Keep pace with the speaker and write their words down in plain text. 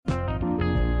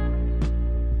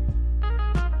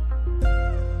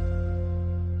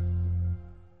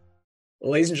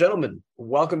Ladies and gentlemen,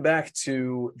 welcome back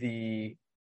to the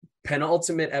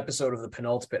penultimate episode of the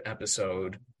penultimate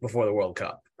episode before the World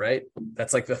Cup, right?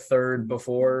 That's like the third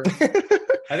before. I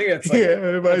think it's like,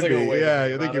 Yeah, it might like be. a way to Yeah,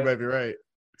 think I think about you it. might be right.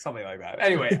 Something like that.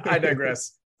 Anyway, I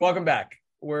digress. Welcome back.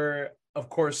 We're, of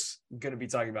course, going to be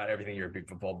talking about everything European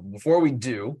football. Before we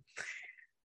do,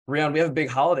 Rheon, we have a big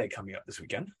holiday coming up this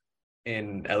weekend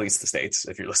in at least the States.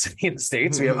 If you're listening in the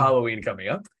States, we have Halloween coming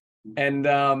up. And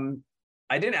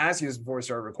I didn't ask you this before we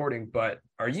started recording, but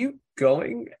are you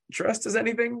going dressed as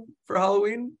anything for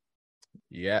Halloween?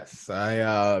 Yes, I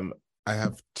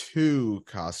have two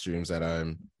costumes that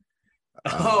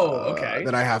Okay.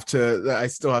 that I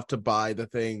still have to buy the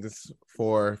things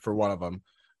for one of them.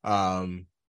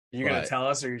 You're gonna tell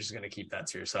us, or you're just gonna keep that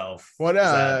to yourself? One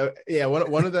of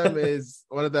them is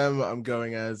one of them I'm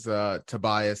going as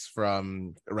Tobias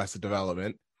from Arrested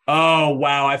Development. Oh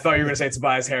wow, I thought you were gonna say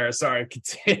Tobias Harris. Sorry,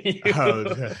 continue.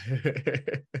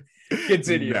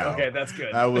 Continue. No, okay, that's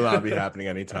good. That will not be happening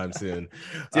anytime soon.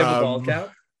 Do you have a ball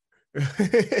cap?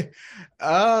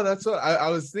 That's what I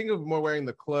was thinking of, more wearing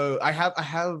the clothes. I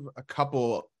have a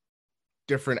couple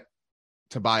different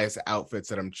Tobias outfits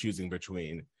that I'm choosing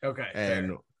between. Okay. And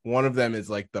fair. one of them is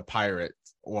like the pirate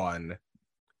one.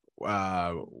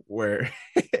 Where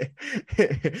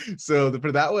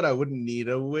for that one I wouldn't need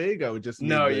a wig. I would just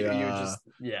need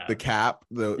the cap,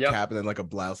 cap, and then like a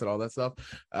blouse and all that stuff.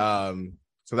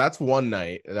 So that's one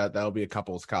night. That'll be a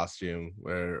couple's costume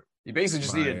where you basically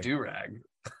just need a do-rag.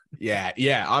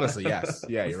 Yeah, honestly, yes.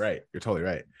 Yeah, you're right. You're totally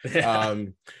right. Yeah.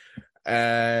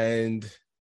 And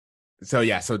so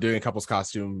doing a couple's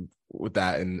costume with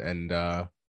that, and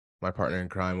my partner in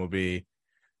crime will be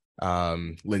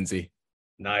Lindsay.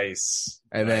 Nice.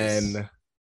 And then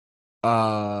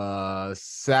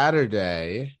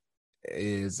Saturday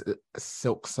is a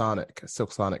Silk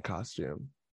Sonic costume.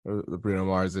 The Bruno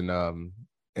Mars and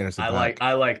Anderson .Paak.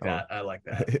 I like that. I like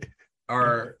that.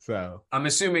 So I'm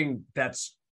assuming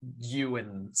that's you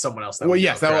and someone else. That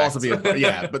will also be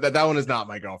but that one is not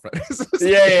my girlfriend.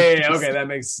 yeah. Okay, that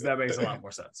makes a lot more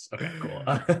sense. Okay, cool.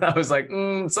 I was like,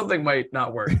 something might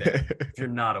not work there if you're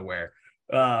not aware.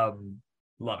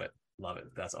 Love it.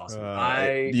 That's awesome.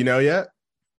 Do you know yet?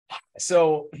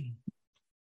 So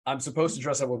I'm supposed to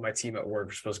dress up with my team at work.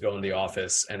 We're supposed to go in the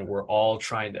office, and we're all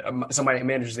trying to. So my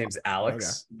manager's name is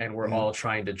Alex, and we're all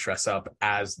trying to dress up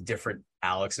as different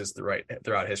Alexes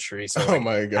throughout history. So, oh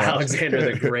my god,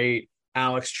 Alexander the Great,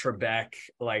 Alex Trebek,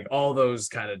 like all those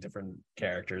kind of different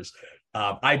characters.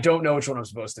 I don't know which one I'm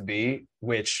supposed to be,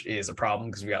 which is a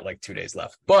problem because we got like 2 days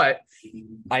left. But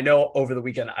I know over the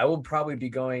weekend I will probably be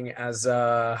going as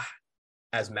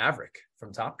Maverick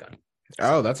from Top Gun.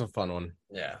 Oh, that's a fun one.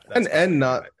 Yeah. And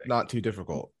not too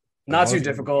difficult. Not too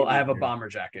difficult. I have a bomber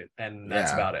jacket, and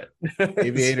that's about it.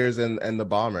 Aviators and the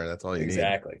bomber. That's all you need.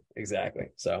 Exactly.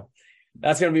 So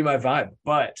that's going to be my vibe.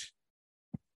 But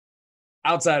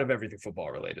outside of everything football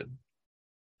related,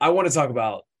 I want to talk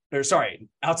about,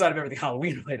 outside of everything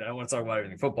Halloween related, I want to talk about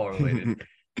everything football related.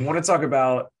 I want to talk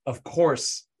about, of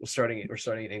course, we're starting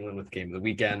in England with the game of the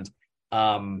weekend.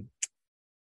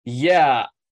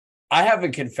 I have a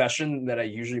confession that I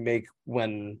usually make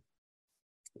when,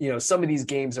 some of these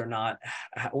games are not,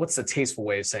 what's the tasteful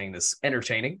way of saying this?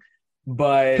 Entertaining.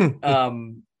 But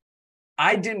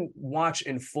I didn't watch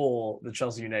in full the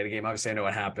Chelsea United game. Obviously, I know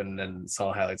what happened and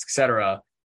saw highlights, etc.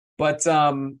 But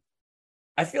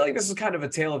I feel like this is kind of a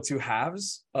tale of two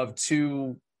halves of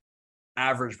two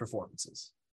average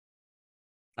performances.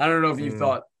 I don't know if you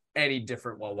thought any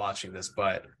different while watching this,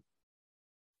 but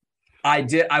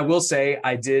I will say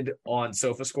I did on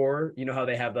SofaScore. You know how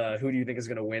they have the who do you think is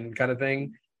going to win kind of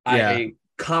thing? Yeah. I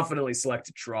confidently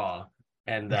selected draw,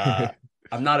 and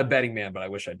I'm not a betting man, but I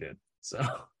wish I did. So,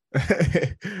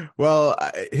 well,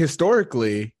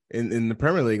 historically in the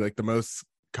Premier League, like the most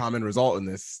common result in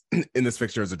this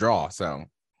fixture is a draw. So,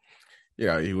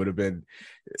 he would have been.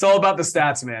 It's all about the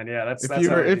stats, man. Yeah, that's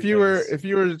if you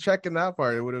were checking that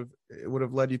part, it would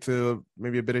have led you to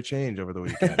maybe a bit of change over the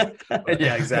weekend.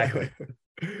 Yeah, exactly.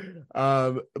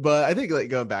 But I think, like,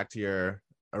 going back to your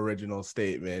original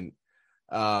statement,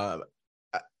 I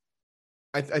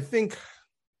think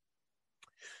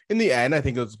in the end, I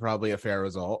think it was probably a fair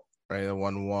result, right? A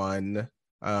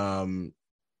 1-1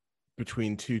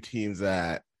 between two teams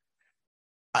that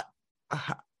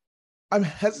I'm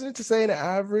hesitant to say an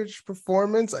average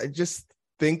performance. I just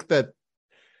think that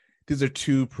these are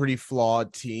two pretty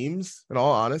flawed teams, in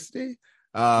all honesty,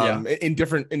 in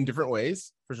different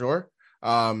ways, for sure.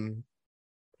 I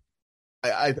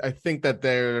think that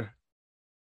there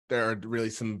are really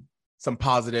some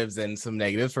positives and some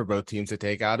negatives for both teams to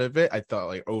take out of it. I thought,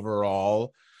 like,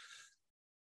 overall,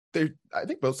 I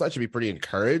think both sides should be pretty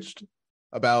encouraged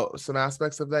about some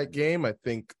aspects of that game. I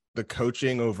think the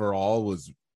coaching overall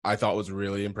I thought was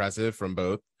really impressive from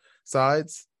both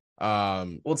sides.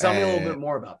 Well, tell me a little bit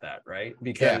more about that, right?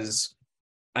 Because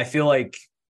I feel like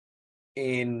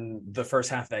in the first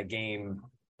half of that game,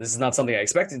 this is not something I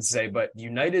expected to say, but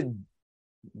United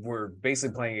were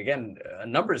basically playing again a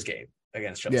numbers game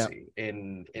against Chelsea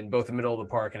in both the middle of the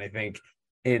park and I think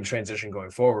in transition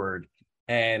going forward.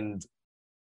 And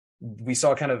we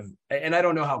saw kind of, and I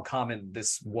don't know how common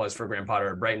this was for Graham Potter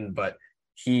at Brighton, but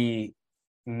he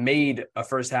made a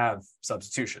first half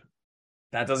substitution.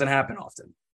 That doesn't happen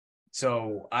often.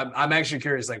 So I'm actually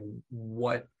curious, like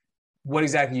what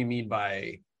exactly you mean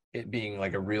by it being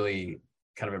like a really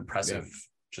kind of impressive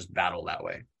just battle that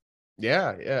way.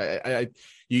 Yeah.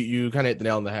 You kind of hit the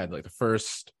nail on the head. Like the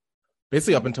first,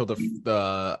 basically up until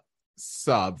the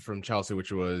sub from Chelsea,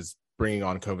 which was bringing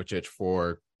on Kovacic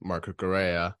for Marco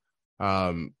Correa,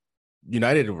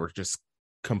 United were just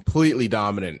completely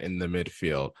dominant in the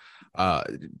midfield.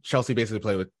 Chelsea basically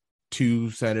played with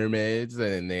 2 center mids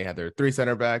and they had their 3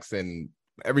 center backs, and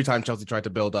every time Chelsea tried to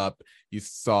build up, you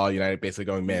saw United basically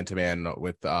going man to man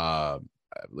with I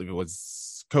believe it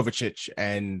was Kovacic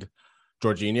and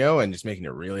Jorginho, and just making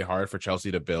it really hard for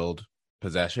Chelsea to build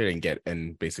possession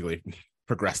and basically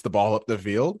progress the ball up the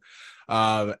field.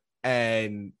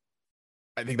 And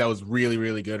I think that was really,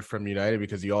 really good from United,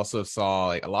 because you also saw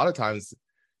like a lot of times,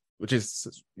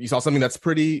 you saw something that's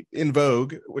pretty in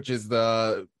vogue, which is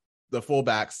the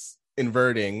fullbacks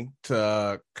inverting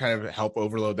to kind of help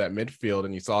overload that midfield.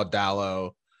 And you saw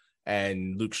Dalot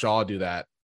and Luke Shaw do that,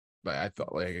 I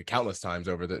thought, like countless times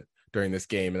during this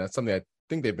game. And that's something I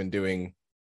think they've been doing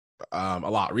a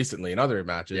lot recently in other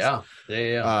matches.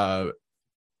 Yeah.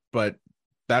 But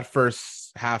that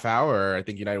first half hour, I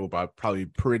think United will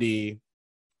probably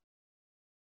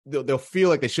they'll feel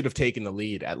like they should have taken the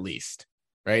lead at least,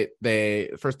 right?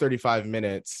 First 35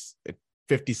 minutes,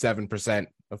 57%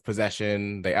 of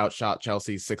possession. They outshot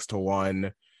Chelsea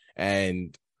 6-1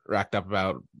 and racked up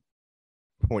about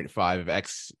 0.5 of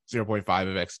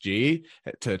XG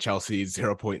to Chelsea's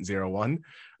 0.01.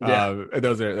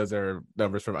 Those are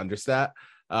numbers from Understat.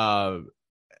 But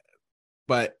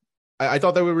I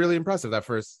thought they were really impressive that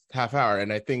first half hour.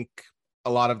 And I think a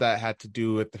lot of that had to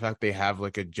do with the fact they have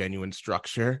like a genuine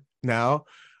structure now.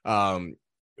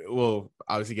 We'll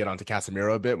obviously get onto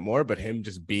Casemiro a bit more, but him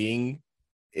just being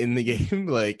in the game,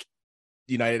 like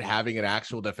United having an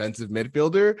actual defensive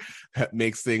midfielder, that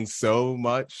makes things so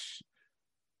much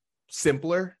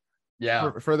simpler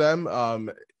for them.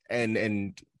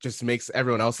 And just makes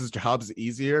everyone else's jobs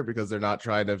easier, because they're not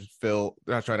trying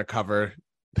to cover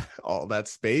all that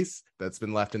space that's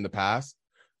been left in the past.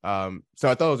 So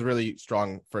I thought it was a really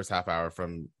strong first half hour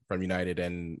from United,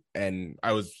 and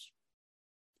I was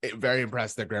very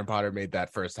impressed that Graham Potter made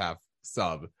that first half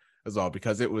sub as well,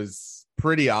 because it was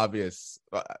pretty obvious.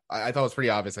 I thought it was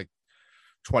pretty obvious, like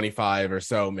 25 or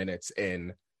so minutes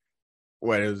in,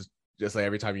 when it was just like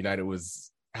every time United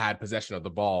had possession of the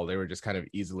ball, they were just kind of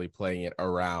easily playing it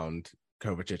around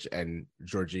Kovacic and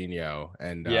Jorginho.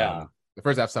 And the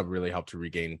first half sub really helped to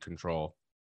regain control.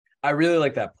 I really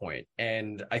like that point.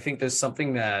 And I think there's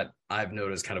something that I've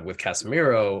noticed kind of with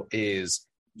Casemiro is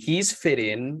he's fit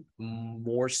in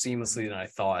more seamlessly than I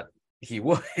thought he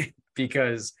would,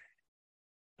 because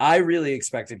I really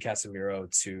expected Casemiro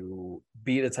to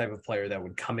be the type of player that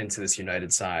would come into this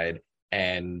United side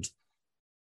and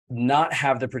not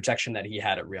have the protection that he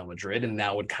had at Real Madrid, and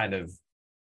that would kind of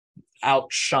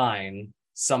outshine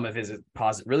some of his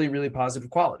really, really positive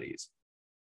qualities.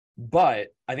 But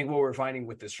I think what we're finding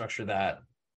with the structure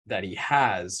that he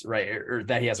has, right, or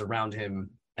that he has around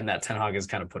him, and that Ten Hag has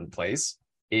kind of put in place,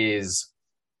 is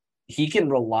he can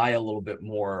rely a little bit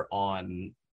more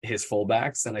on his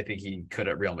fullbacks than I think he could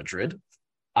at Real Madrid.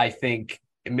 I think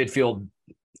midfield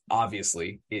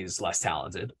obviously is less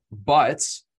talented, but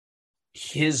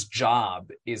his job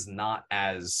is not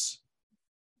as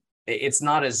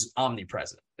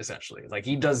omnipresent, essentially. Like,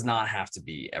 he does not have to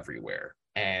be everywhere.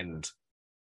 And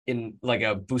in like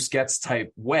a Busquets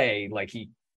type way, like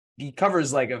he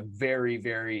covers like a very,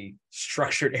 very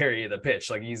structured area of the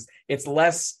pitch. Like it's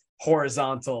less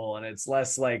horizontal and it's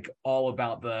less like all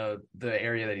about the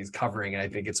area that he's covering. And I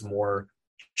think it's more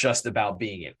just about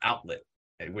being an outlet,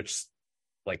 which,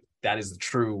 like, that is the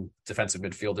true defensive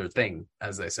midfielder thing,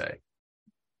 as they say.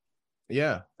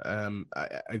 Yeah.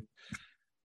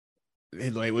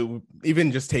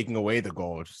 Even just taking away the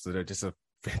goal, just a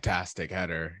fantastic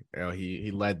header. You know,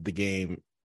 he led the game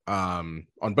on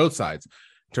both sides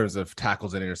in terms of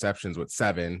tackles and interceptions with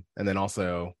 7, and then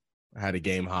also had a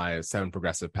game high of 7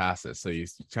 progressive passes. So you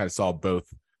kind of saw both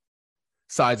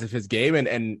sides of his game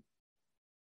and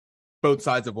both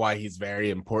sides of why he's very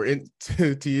important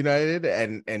to United,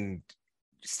 and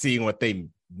seeing what they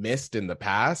missed in the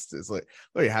past is like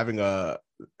having a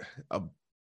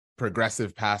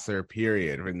progressive passer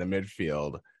period in the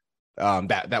midfield.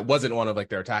 That wasn't one of like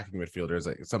their attacking midfielders,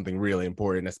 like something really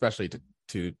important, especially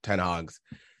to Ten Hag's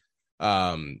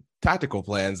tactical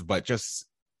plans, but just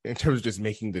in terms of just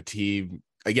making the team,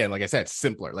 again, like I said,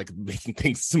 simpler, like making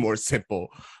things more simple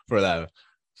for them.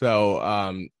 So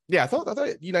I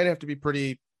thought United have to be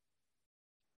pretty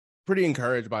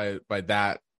encouraged by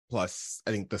that. Plus,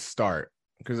 I think the start,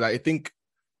 because I think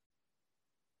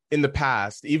in the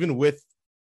past, even with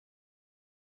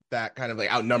that kind of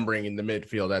like outnumbering in the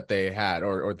midfield that they had,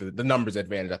 or the numbers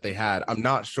advantage that they had, I'm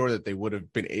not sure that they would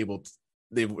have been able to,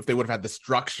 if they would have had the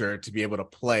structure to be able to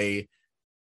play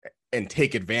and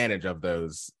take advantage of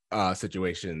those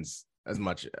situations as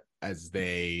much as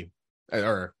they,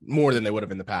 or more than they would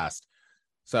have in the past.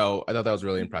 So I thought that was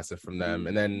really impressive from them.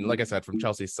 And then, like I said, from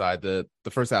Chelsea's side, the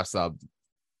first half sub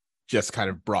just kind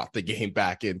of brought the game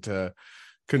back into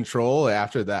control.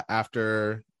 After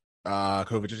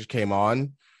Kovacic came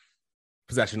on,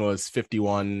 possession was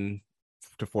 51-49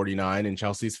 in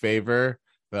Chelsea's favor.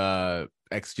 The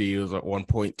XG was at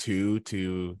 1.2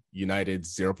 to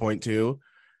United's 0.2.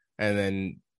 And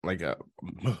then, like,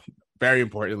 very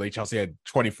importantly, Chelsea had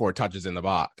 24 touches in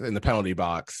the penalty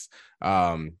box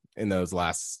in those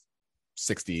last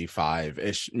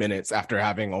 65-ish minutes after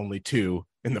having only 2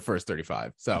 in the first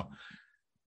 35. So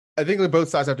I think that both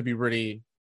sides have to be really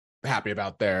happy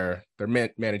about their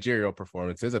managerial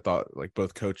performances. I thought like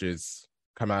both coaches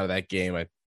come out of that game, I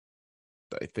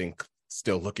think,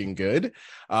 still looking good.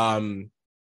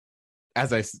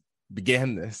 As I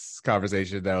began this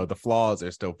conversation, though, the flaws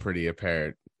are still pretty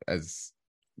apparent, as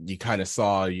you kind of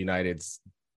saw United's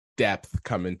depth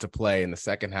come into play in the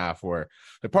second half, where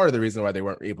the part of the reason why they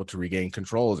weren't able to regain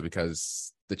control is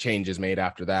because the changes made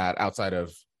after that, outside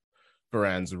of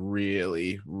Varane's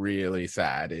really, really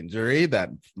sad injury that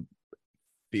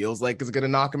feels like is going to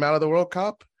knock him out of the World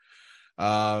Cup.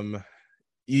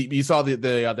 You saw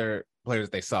the other players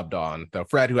they subbed on, though.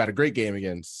 Fred, who had a great game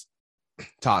against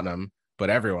Tottenham, but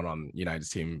everyone on United's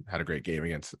team had a great game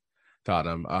against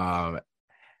Tottenham.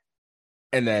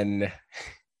 And then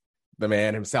the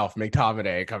man himself,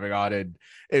 McTominay, coming on and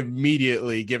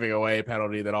immediately giving away a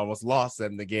penalty that almost lost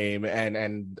them the game, and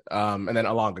then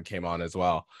Alonga came on as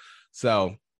well.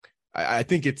 So I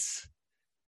think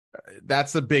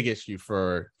that's a big issue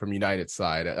from United's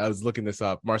side. I was looking this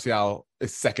up. Martial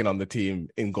is second on the team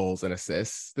in goals and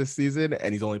assists this season,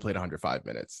 and he's only played 105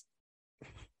 minutes.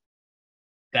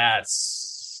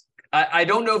 I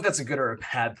don't know if that's a good or a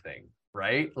bad thing,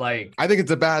 right? Like, I think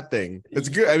it's a bad thing. It's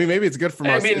good. I mean, maybe it's good for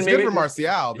Martial. It's good for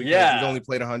Martial because he's only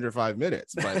played 105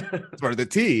 minutes, but for the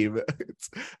team,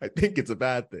 I think it's a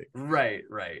bad thing. Right.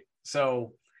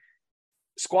 So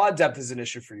squad depth is an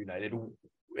issue for United.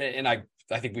 And I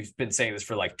think we've been saying this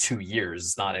for like 2 years.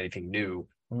 It's not anything new.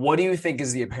 What do you think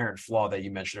is the apparent flaw that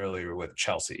you mentioned earlier with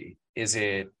Chelsea? Is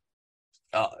it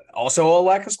also a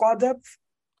lack of squad depth?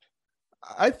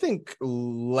 I think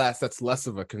that's less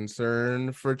of a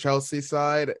concern for Chelsea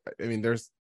side. I mean,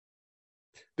 there's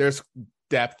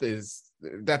depth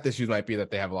issues might be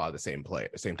that they have a lot of the same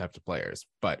types of players,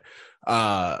 but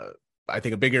I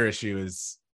think a bigger issue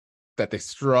is that they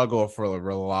struggle for a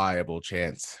reliable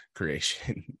chance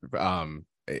creation.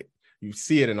 You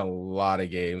see it in a lot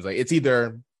of games. Like, it's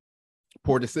either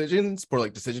poor decision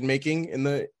making in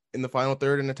the final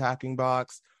third in attacking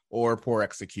box, or poor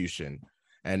execution,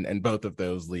 and both of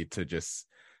those lead to just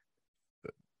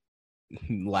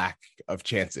lack of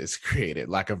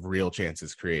real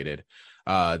chances created.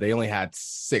 They only had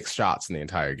 6 shots in the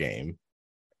entire game,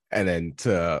 and then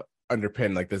to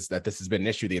underpin like this, that this has been an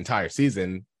issue the entire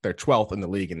season, they're 12th in the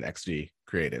league in XG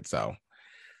created. So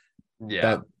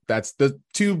that's the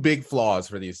 2 big flaws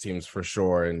for these teams for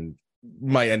sure, and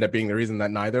might end up being the reason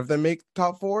that neither of them make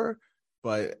top 4.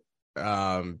 But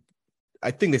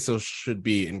I think they still should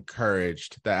be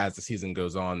encouraged that as the season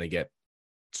goes on, they get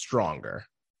stronger.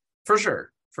 For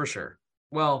sure.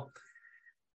 Well,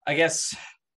 I guess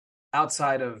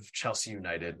outside of Chelsea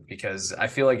United, because I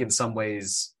feel like in some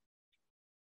ways,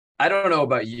 I don't know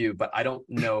about you, but I don't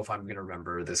know if I'm going to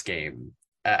remember this game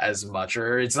as much,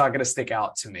 or it's not going to stick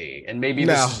out to me. And maybe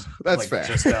that's like fair.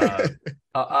 Just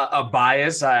a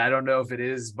bias. I don't know if it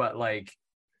is, but like,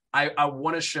 I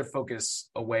want to shift focus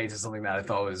away to something that I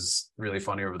thought was really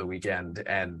funny over the weekend,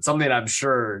 and something that I'm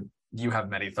sure you have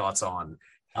many thoughts on.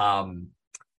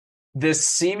 This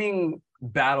seeming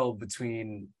battle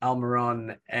between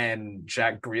Almiron and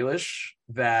Jack Grealish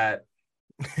that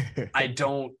I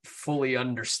don't fully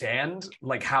understand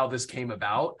like how this came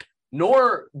about,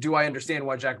 nor do I understand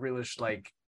why Jack Grealish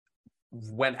like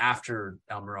went after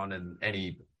Almiron in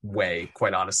any way,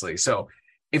 quite honestly. So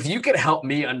if you could help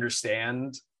me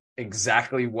understand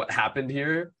exactly what happened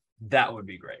here, that would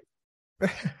be great.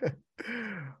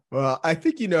 Well, I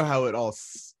think you know how it all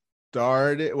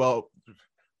started. Well,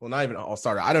 not even all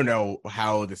started. I don't know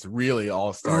how this really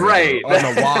all started. Right.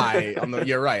 On the why.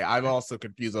 You're right. I'm also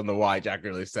confused on the why Jack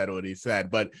really said what he said.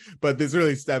 But this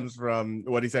really stems from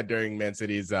what he said during Man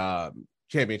City's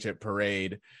championship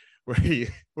parade, where he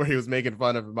was making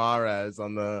fun of Mahrez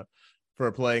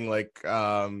for playing like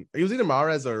he was either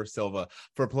Mahrez or Silva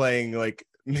for playing like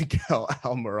Miguel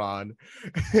Almiron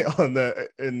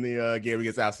in the game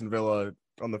against Aston Villa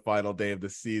on the final day of the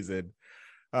season.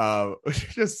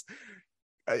 Just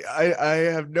I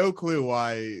have no clue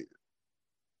why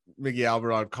Miguel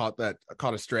Almiron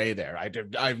caught a stray there.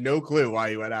 I have no clue why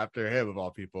he went after him of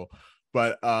all people.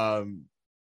 But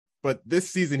this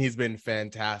season he's been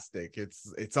fantastic.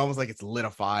 It's almost like it's lit a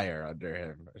fire under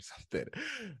him or something.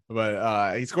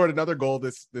 But he scored another goal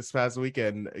this past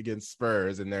weekend against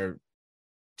Spurs in their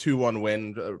 2-1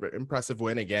 win, impressive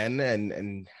win again,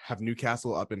 and have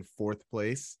Newcastle up in 4th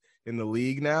place in the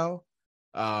league now.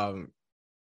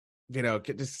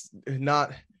 Just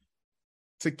not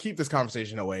to keep this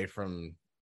conversation away from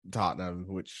Tottenham,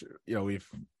 which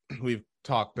we've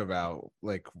talked about,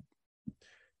 like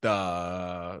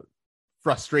the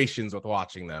frustrations with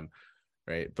watching them,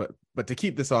 right? But to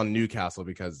keep this on Newcastle,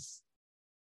 because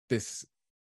this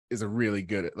is a really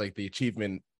good, like, the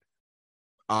achievement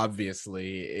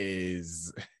obviously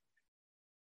is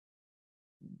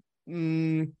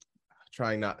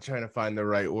trying to find the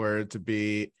right word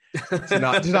to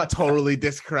not totally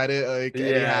discredit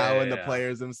anyhow the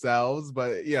players themselves,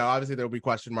 but obviously there'll be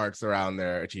question marks around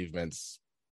their achievements,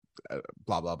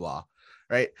 blah blah blah,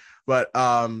 right? But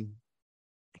from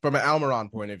an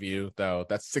Almiron point of view, though,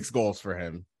 that's 6 goals for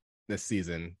him this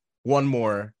season, 1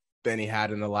 more than he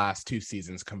had in the last 2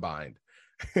 seasons combined.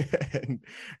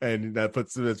 and that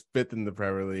puts him as 5th in the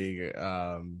Premier League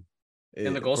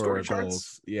in the goal scoring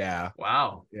charts. Yeah.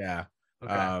 Wow. Yeah.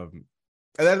 Okay.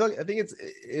 And I think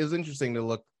it was interesting to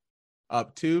look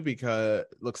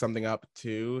something up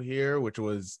to here, which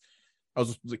was, I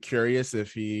was curious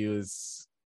if there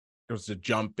was a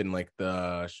jump in like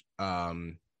the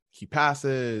key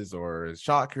passes or his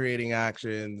shot creating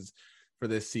actions for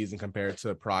this season compared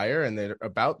to prior, and they're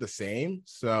about the same.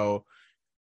 So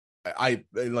I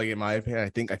like, in my opinion, I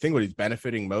think what he's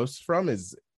benefiting most from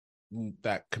is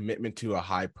that commitment to a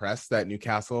high press that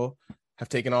Newcastle have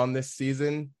taken on this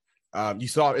season. You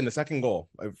saw it in the second goal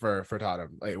for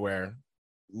Tottenham, like where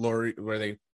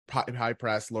they high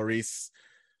press. Lloris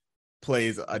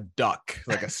plays a duck,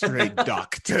 like a straight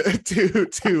duck to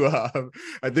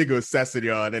I think it was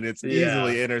Sessegnon, and it's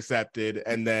easily intercepted.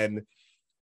 And then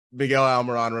Miguel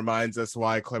Almiron reminds us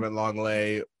why Clement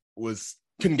Longley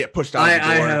couldn't get pushed out of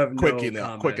the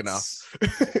door quick enough.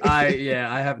 I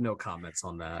have no comments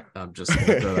on that. I'm just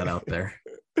gonna throw that out there.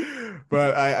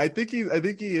 But I think he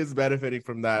is benefiting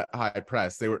from that high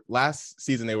press. Last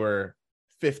season they were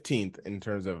 15th in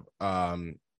terms of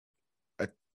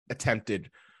attempted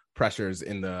pressures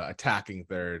in the attacking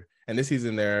third, and this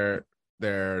season they're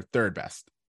third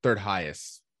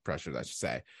highest pressures, I should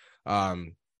say.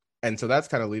 And so that's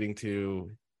kind of leading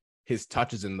to his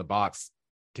touches in the box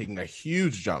taking a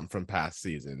huge jump from past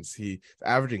seasons. He's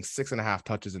averaging 6.5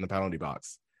 touches in the penalty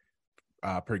box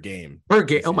per game.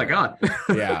 Oh my God.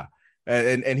 Yeah.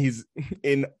 And he's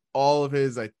in all of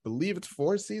his, I believe it's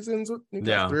 4 seasons, 3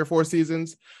 or 4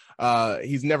 seasons.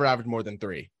 He's never averaged more than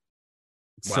 3.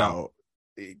 Wow. So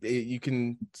you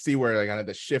can see where like kind of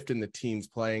the shift in the team's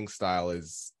playing style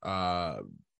is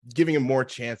giving him more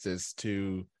chances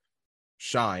to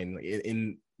shine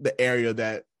in the area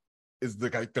that is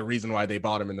the reason why they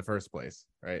bought him in the first place,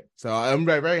 right? So I'm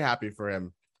very, very happy for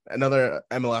him. Another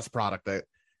MLS product that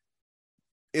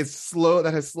has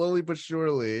slowly but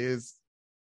surely is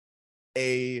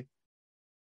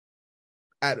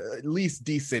at least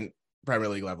decent Premier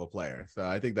League level player. So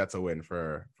I think that's a win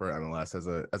for MLS as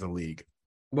a league.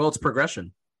 Well, it's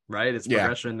progression, right? It's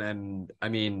progression, and I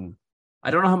mean, I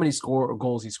don't know how many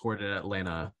goals he scored at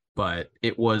Atlanta, but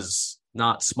it was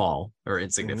not small or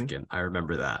insignificant. I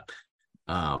remember that.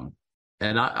 And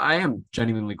I am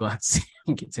genuinely glad to see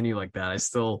him continue like that. I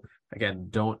still, again,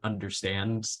 don't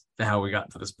understand how we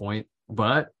got to this point,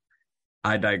 but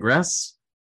I digress.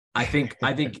 I think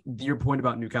your point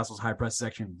about Newcastle's high press is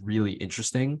actually really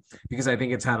interesting, because I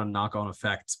think it's had a knock-on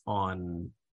effect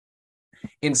on,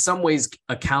 in some ways,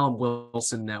 a Callum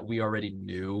Wilson that we already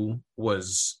knew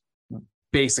was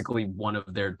basically one of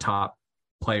their top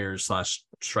players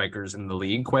 / strikers in the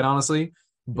league, quite honestly.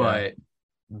 But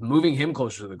moving him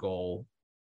closer to the goal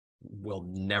will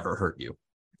never hurt you.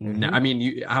 I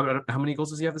mean, how many goals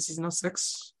does he have this season now?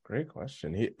 6? Great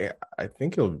question. I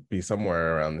think he'll be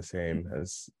somewhere around the same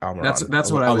as Almiron.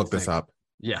 That's what I'll would look think. this up.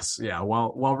 Yes, yeah.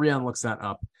 While Rheon looks that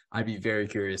up, I'd be very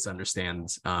curious to understand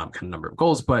kind of number of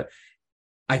goals. But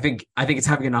I think it's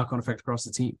having a knock-on effect across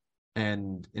the team,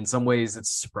 and in some ways,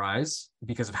 it's a surprise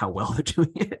because of how well they're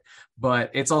doing it. But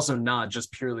it's also not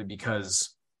just purely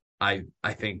because I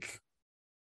think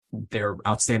they're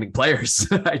outstanding players.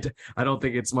 I don't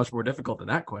think it's much more difficult than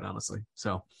that, quite honestly.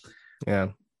 So, yeah,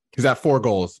 he's at 4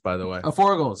 goals, by the way.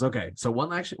 4 goals. Okay, so one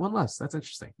less. That's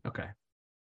interesting. Okay,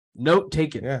 note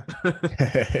taken. Yeah.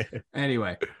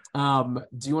 Anyway, do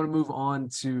you want to move on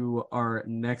to our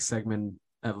next segment,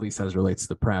 at least as relates to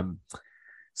the Prem?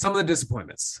 Some of the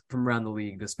disappointments from around the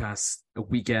league this past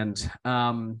weekend.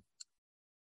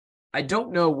 I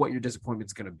don't know what your disappointment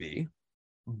is going to be,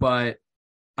 but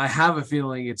I have a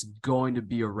feeling it's going to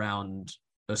be around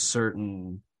a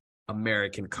certain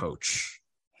American coach.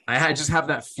 I just have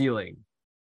that feeling.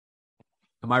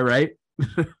 Am I right?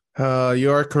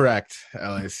 You are correct,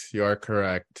 Ellis. You are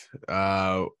correct.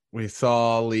 We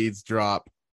saw Leeds drop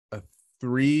a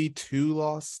 3-2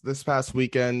 loss this past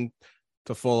weekend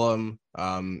to Fulham.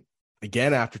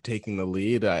 Again, after taking the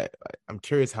lead, I'm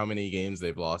curious how many games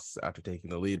they've lost after taking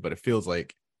the lead, but it feels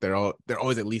like they're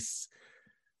always at least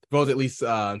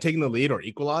taking the lead or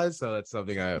equalize. So that's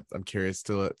something I'm curious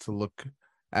to look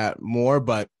at more.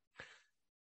 But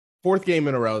 4th game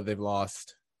in a row they've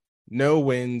lost. No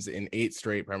wins in 8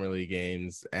 straight Premier League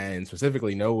games, and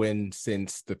specifically no win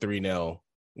since the 3-0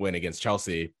 win against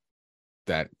Chelsea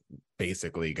that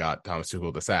basically got Thomas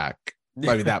Tuchel the sack.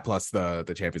 I mean, that plus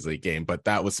the Champions League game, but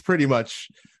that was pretty much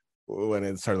when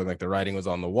it started looking like the writing was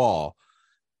on the wall.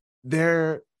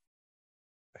 They're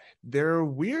a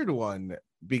weird one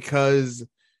because,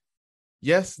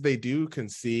 yes, they do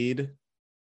concede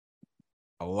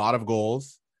a lot of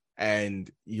goals. And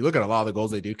you look at a lot of the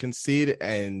goals they do concede,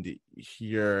 and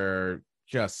you're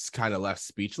just kind of left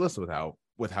speechless with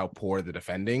how poor the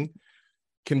defending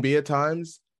can be at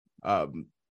times.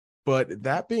 But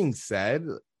that being said,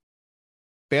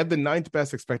 they had the 9th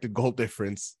best expected goal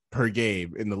difference per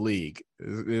game in the league.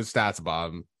 It's stats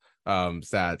bomb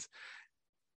stats,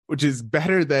 which is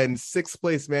better than 6th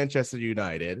place Manchester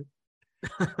United.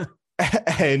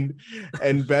 and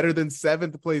better than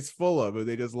 7th place Fulham, who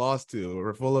they just lost to,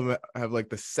 or Fulham have like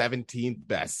the 17th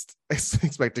best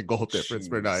expected goal difference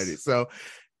per 90. So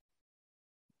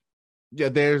yeah,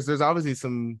 there's obviously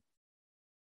some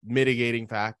mitigating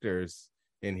factors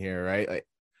in here, right? Like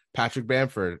Patrick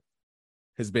Bamford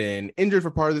has been injured for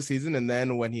part of the season, and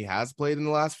then when he has played in the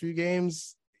last few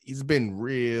games, he's been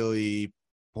really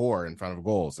poor in front of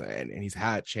goals, and he's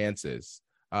had chances.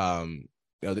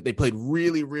 They played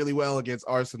really, really well against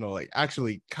Arsenal, like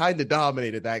actually kind of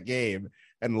dominated that game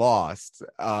and lost.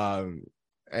 And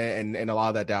a lot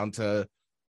of that down to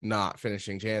not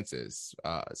finishing chances.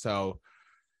 So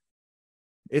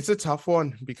it's a tough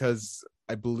one because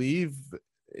I believe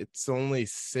it's only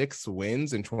 6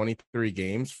 wins in 23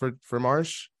 games for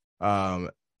Marsch.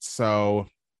 So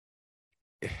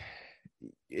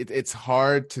it's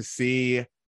hard to see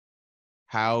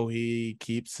how he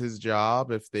keeps his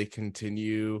job if they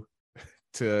continue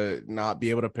to not be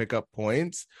able to pick up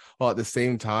points. While at the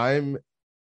same time,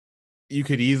 you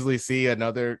could easily see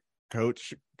another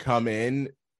coach come in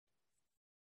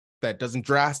that doesn't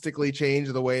drastically change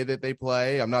the way that they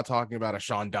play. I'm not talking about a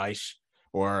Sean Dyche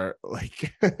or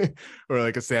like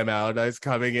a Sam Allardyce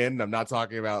coming in. I'm not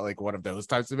talking about like one of those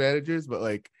types of managers, but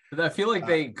like I feel like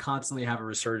they constantly have a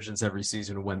resurgence every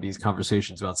season when these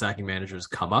conversations about sacking managers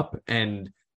come up, and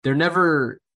they're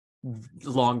never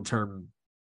long-term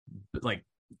like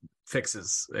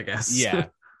fixes, I guess.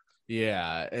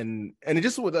 Yeah. And it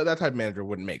just that type of manager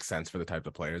wouldn't make sense for the type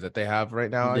of players that they have right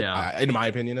now. Yeah. In my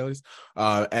opinion, at least.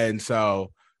 And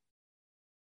so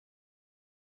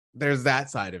there's that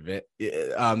side of it.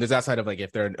 There's that side of like,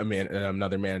 if they're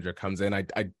another manager comes in, I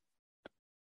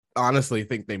honestly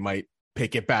think they might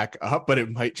pick it back up, but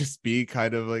it might just be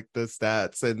kind of like the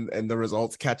stats and the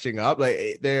results catching up.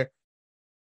 Like their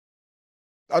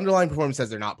underlying performance says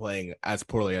they're not playing as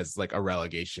poorly as like a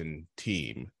relegation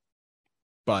team,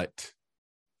 but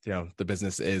the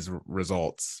business is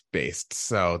results based,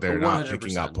 so they're 100%. Not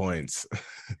picking up points.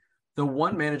 The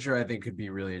one manager I think could be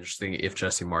really interesting if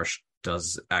Jesse Marsch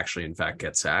does actually in fact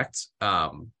get sacked,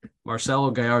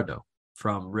 Marcelo Gallardo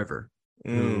from River,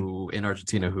 who in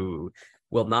Argentina, who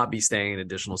will not be staying an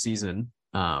additional season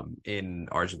in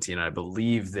Argentina. I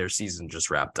believe their season just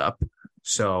wrapped up.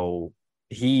 So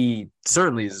he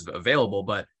certainly is available,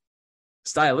 but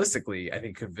stylistically, I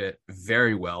think could fit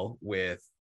very well with,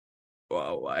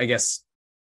 well, I guess,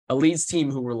 a Leeds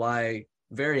team who rely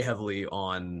very heavily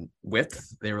on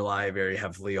width. They rely very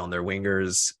heavily on their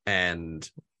wingers and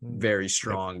very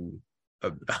strong,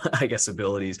 I guess,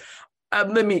 abilities.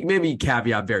 Maybe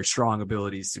caveat very strong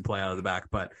abilities to play out of the back,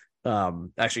 but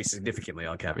actually significantly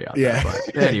on caveat. Yeah.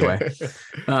 But anyway,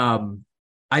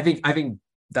 I think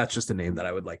that's just a name that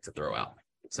I would like to throw out.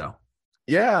 So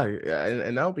yeah,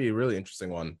 and that'll be a really interesting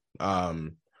one.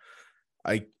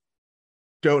 I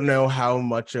don't know how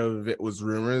much of it was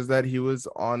rumors that he was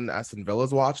on Aston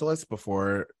Villa's watch list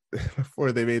before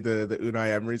they made the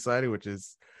Unai Emery signing, which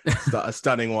is a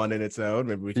stunning one in its own.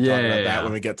 Maybe we can talk about that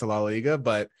when we get to La Liga.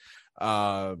 But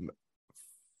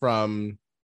from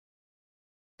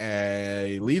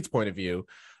a Leeds point of view,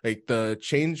 like the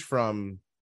change from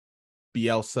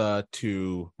Bielsa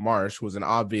to Marsch was an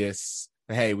obvious,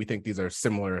 hey, we think these are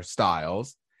similar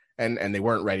styles. And they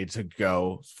weren't ready to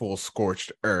go full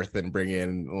scorched earth and bring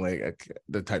in like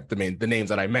the names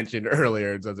that I mentioned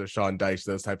earlier, in terms of Sean Dyche,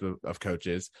 those type of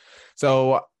coaches.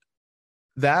 So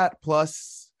that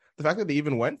plus the fact that they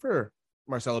even went for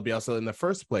Marcelo Bielsa in the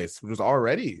first place, which was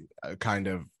already a kind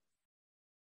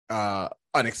of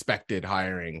unexpected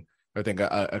hiring. I think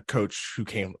a coach who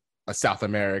came, a South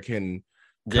American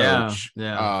coach,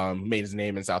 made his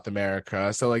name in South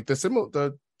America. So like the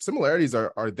similarities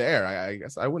are there. I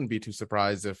guess I wouldn't be too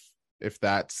surprised if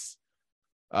that's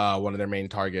one of their main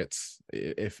targets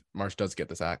if Marsch does get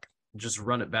the sack. Just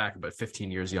run it back, but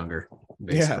 15 years younger,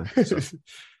 basically. Yeah. So,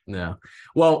 yeah.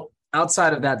 Well,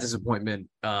 outside of that disappointment,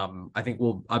 I think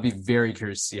I'll be very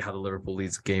curious to see how the Liverpool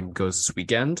Leeds game goes this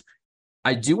weekend.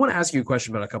 I do want to ask you a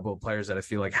question about a couple of players that I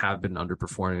feel like have been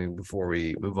underperforming before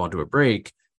we move on to a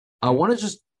break. I want to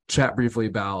just chat briefly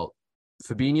about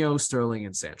Fabinho, Sterling,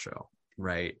 and Sancho.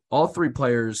 Right. All three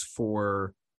players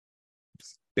for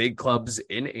big clubs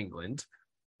in England,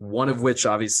 one of which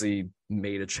obviously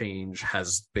made a change,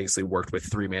 has basically worked with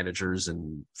three managers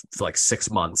in like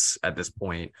 6 months at this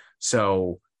point.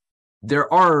 So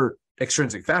there are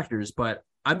extrinsic factors, but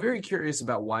I'm very curious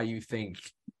about why you think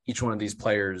each one of these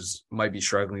players might be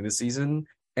struggling this season,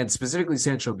 and specifically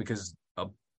Sancho, because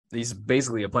he's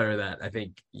basically a player that I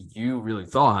think you really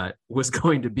thought was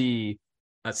going to be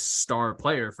a star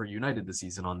player for United this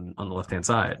season on the left-hand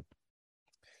side.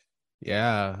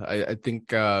 Yeah, I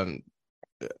think I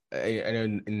know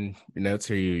in your notes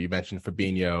here you mentioned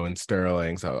Fabinho and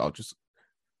Sterling, so I'll just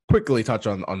quickly touch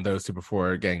on those two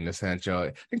before getting to Sancho.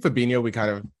 I think Fabinho we've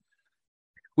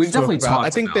definitely talked. I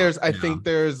think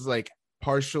there's like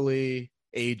partially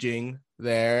aging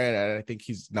there, and I think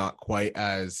he's not quite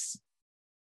as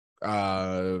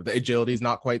the agility is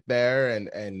not quite there,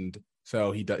 and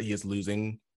so he is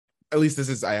losing. At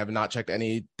least I have not checked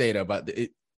any data, but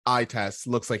eye test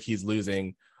looks like he's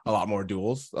losing a lot more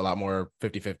duels, a lot more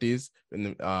 50-50s in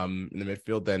the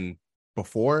midfield than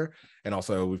before. And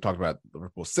also we've talked about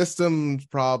Liverpool systems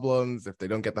problems. If they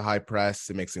don't get the high press,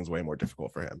 it makes things way more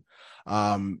difficult for him.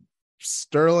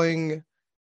 Sterling,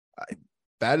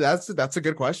 that's a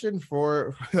good question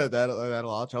for that a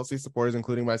lot of Chelsea supporters,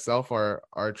 including myself, are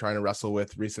trying to wrestle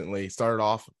with recently. Started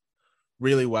off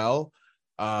really well.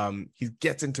 He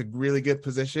gets into really good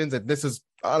positions, and this is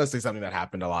honestly something that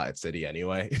happened a lot at City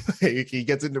anyway. He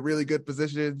gets into really good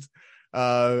positions,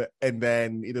 and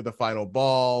then either the final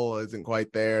ball isn't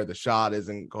quite there, the shot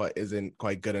isn't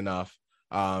quite good enough.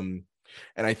 And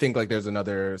I think like there's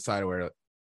another side where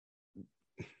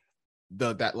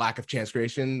that lack of chance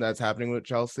creation that's happening with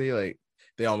Chelsea, like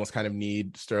they almost kind of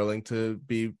need Sterling to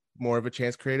be more of a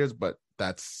chance creators, but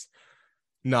that's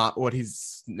not what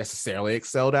he's necessarily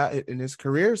excelled at in his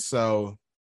career. So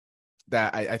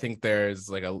that I think there's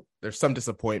some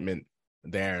disappointment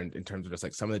there in terms of just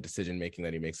like some of the decision making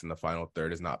that he makes in the final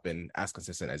third has not been as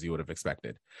consistent as you would have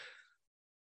expected.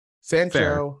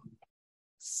 Sancho,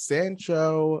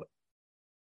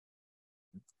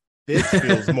 this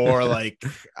feels more like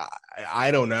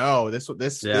I don't know. This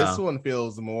one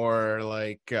feels more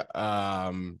like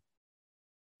a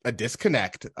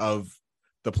disconnect of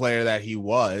the player that he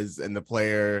was and the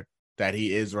player that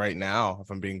he is right now,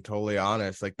 if I'm being totally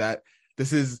honest. Like that,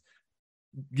 this is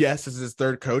his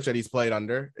third coach that he's played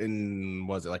under in,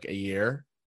 was it like a year?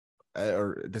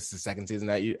 Or this is his second season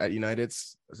at United.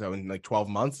 So in like 12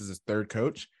 months is his third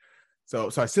coach. So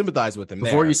I sympathize with him.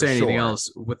 Before you say anything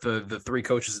else, with the three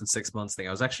coaches in 6 months thing,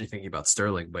 I was actually thinking about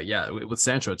Sterling, but yeah, with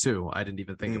Sancho too, I didn't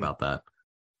even think about that.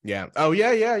 Yeah. Oh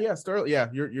yeah. Sterling. Yeah,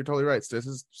 you're totally right. This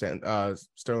is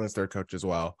Sterling's third coach as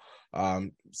well.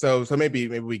 So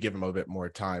maybe we give him a bit more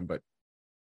time. But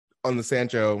on the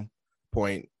Sancho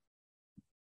point,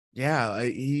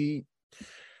 this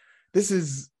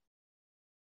is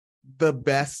the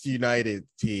best United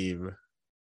team,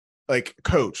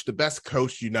 the best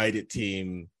coached United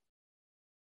team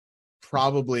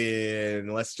probably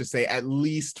in, let's just say, at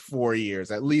least 4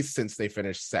 years, at least since they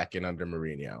finished second under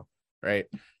Mourinho, right?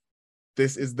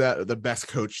 This is the best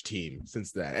coached team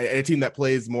since then. And a team that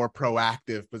plays more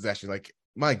proactive possession. Like,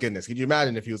 my goodness, could you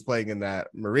imagine if he was playing in that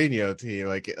Mourinho team?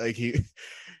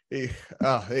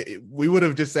 We would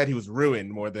have just said he was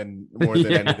ruined more than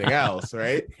anything else,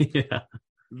 right? Yeah.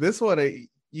 This one,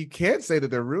 you can't say that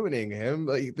they're ruining him.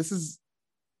 Like, this is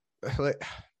like,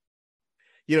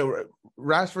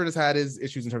 Rashford has had his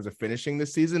issues in terms of finishing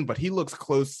this season, but he looks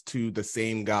close to the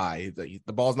same guy.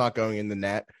 The ball's not going in the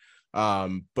net,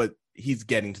 but he's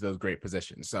getting to those great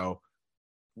positions. So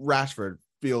Rashford,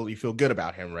 you feel good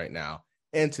about him right now.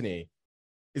 Antony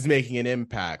is making an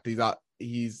impact. He's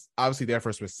obviously there for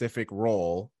a specific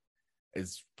role,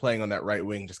 is playing on that right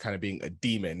wing, just kind of being a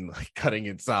demon, like cutting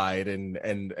inside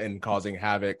and causing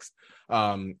havocs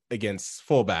against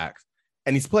fullbacks.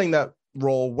 And he's playing that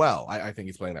role well. I think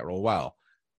he's playing that role well.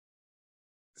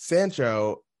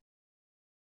 Sancho,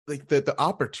 like the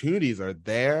opportunities are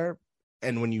there,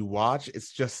 and when you watch,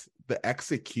 it's just the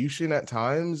execution at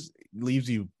times leaves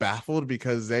you baffled,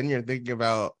 because then you're thinking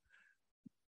about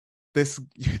this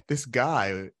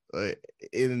guy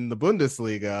in the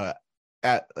Bundesliga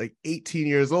at 18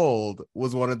 years old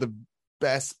was one of the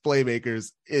best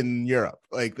playmakers in Europe.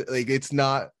 Like it's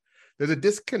not, there's a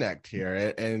disconnect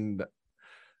here, and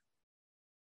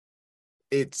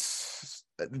it's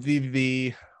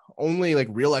the only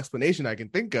real explanation I can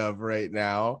think of right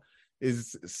now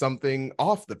is something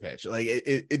off the pitch. Like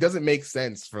it doesn't make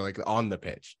sense for on the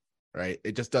pitch, right?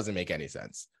 It just doesn't make any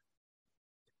sense.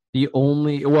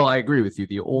 I agree with you.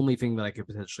 The only thing that I could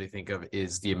potentially think of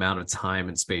is the amount of time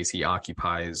and space he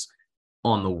occupies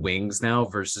on the wings now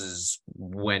versus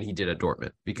when he did at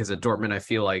Dortmund. Because at Dortmund, I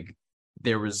feel like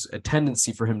there was a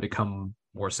tendency for him to come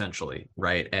more centrally,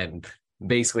 right? And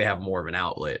basically have more of an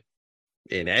outlet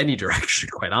in any direction,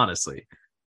 quite honestly.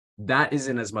 That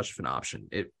isn't as much of an option.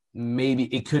 It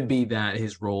could be that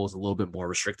his role is a little bit more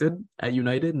restricted at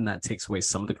United, and that takes away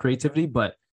some of the creativity,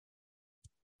 but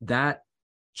that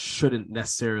shouldn't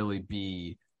necessarily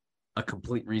be a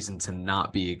complete reason to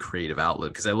not be a creative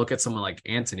outlet. Because I look at someone like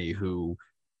Antony, who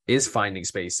is finding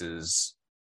spaces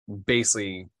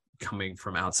basically coming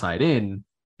from outside in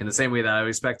the same way that I would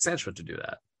expect Sancho to do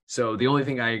that. So the only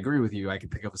thing I agree with you, I can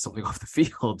think of is something off the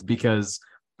field, because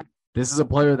this is a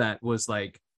player that was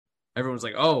everyone's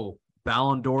like, oh,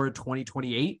 Ballon d'Or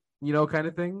 2028, kind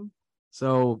of thing.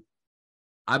 So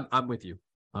I'm with you.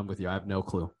 I have no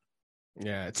clue.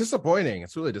 Yeah, it's disappointing.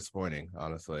 It's really disappointing,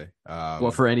 honestly.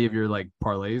 Well, for any of your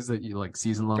parlays that you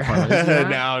season long parlays?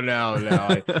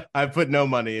 No. I put no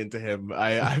money into him.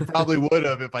 I probably would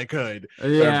have if I could.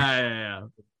 Yeah.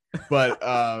 But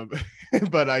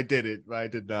but I didn't. I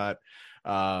did not.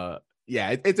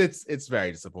 It's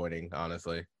very disappointing,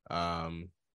 honestly.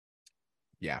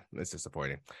 It's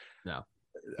disappointing. No.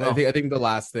 Well, I think the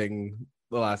last thing,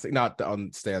 not to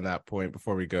stay on that point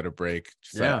before we go to break.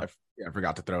 I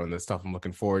forgot to throw in this stuff I'm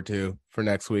looking forward to for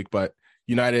next week, but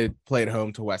United play at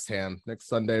home to West Ham next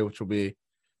Sunday, which will be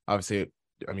obviously,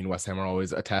 West Ham are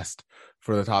always a test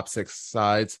for the top six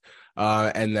sides.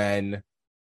 And then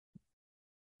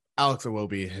Alex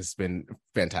Iwobi has been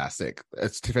fantastic.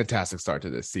 It's a fantastic start to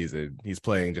this season. He's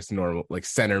playing just normal,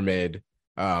 center mid.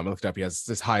 I looked up, he has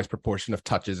this highest proportion of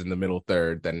touches in the middle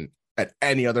third than at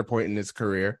any other point in his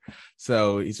career.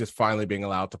 So he's just finally being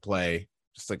allowed to play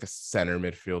just a center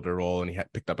midfielder role, and he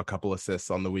had picked up a couple assists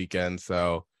on the weekend.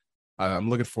 So I'm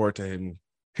looking forward to him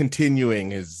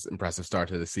continuing his impressive start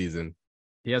to the season.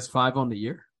 He has 5 on the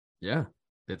year. Yeah,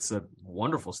 it's a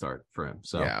wonderful start for him.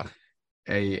 So yeah,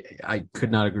 I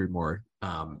could not agree more.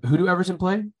 Who do Everton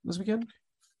play this weekend?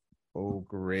 Oh,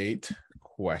 great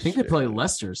question. I think they play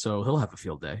Leicester, so he'll have a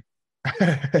field day.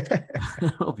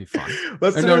 It'll be fun.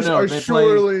 They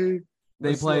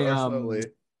play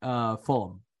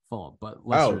Fulham. But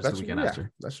Leicester is the weekend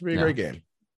after. That should be a great game.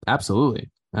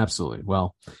 Absolutely.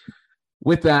 Well,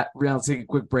 with that, we're going to take a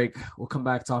quick break. We'll come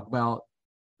back, talk about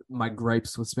my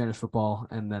gripes with Spanish football,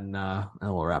 and then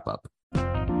we'll wrap up.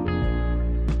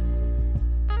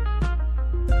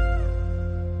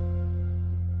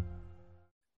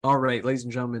 All right, ladies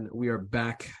and gentlemen, we are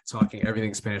back talking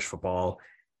everything Spanish football.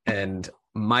 And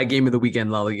my game of the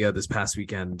weekend, La Liga, this past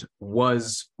weekend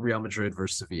was Real Madrid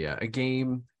versus Sevilla, a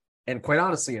game, and quite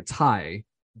honestly, a tie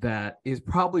that has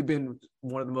probably been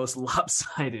one of the most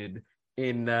lopsided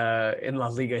in La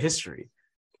Liga history.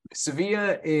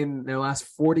 Sevilla, in their last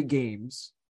 40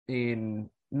 games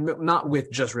not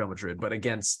with just Real Madrid, but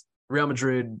against Real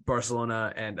Madrid,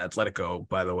 Barcelona, and Atletico,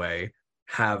 by the way,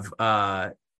 have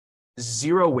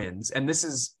 0 wins. And this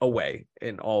is away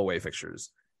in all away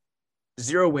fixtures.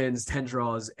 0 wins, 10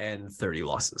 draws, and 30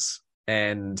 losses.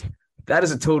 And that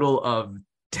is a total of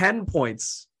 10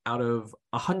 points out of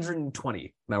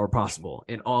 120 that were possible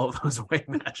in all of those away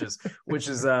matches, which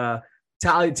is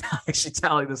tally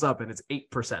this up, and it's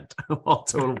 8% of all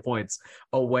total points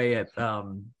away at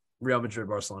Real Madrid,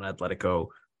 Barcelona, Atletico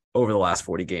over the last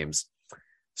 40 games.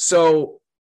 So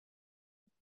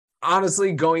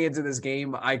honestly, going into this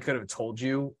game, I could have told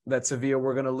you that Sevilla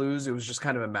were going to lose. It was just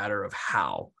kind of a matter of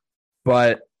how.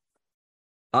 But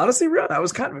honestly, I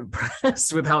was kind of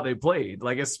impressed with how they played,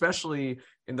 like especially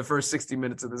in the first 60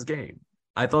 minutes of this game.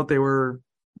 I thought they were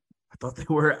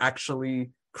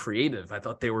actually creative. I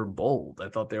thought they were bold. I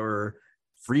thought they were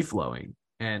free flowing.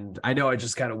 And I know I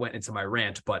just kind of went into my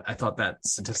rant, but I thought that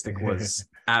statistic was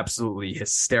absolutely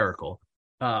hysterical.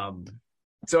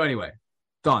 So anyway,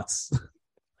 thoughts?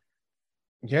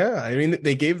 Yeah, I mean,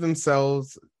 they gave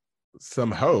themselves some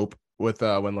hope with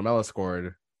when Lamela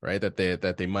scored, right?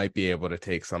 That they might be able to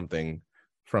take something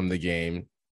from the game.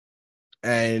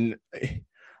 And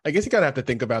I guess you gotta have to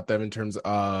think about them in terms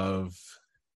of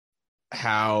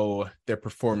how their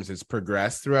performances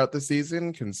progress throughout the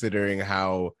season, considering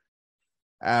how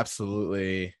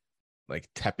absolutely like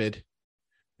tepid,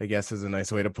 I guess is a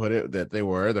nice way to put it, that they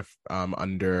were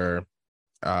under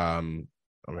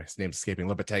his name's escaping,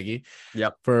 Lopetegui.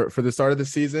 Yep. For the start of the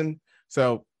season.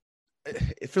 So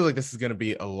it feels like this is going to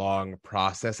be a long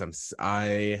process.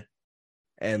 I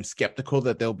am skeptical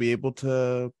that they'll be able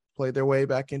to play their way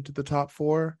back into the top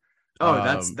 4. Oh,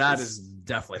 that is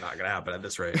definitely not going to happen at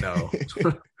this rate. No.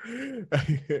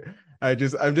 I'm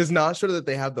just not sure that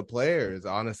they have the players,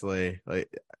 honestly.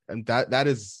 Like, and that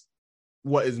is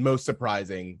what is most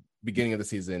surprising beginning of the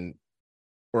season,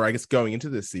 or I guess going into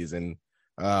this season,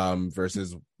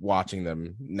 versus watching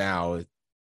them now,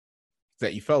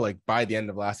 that you felt like by the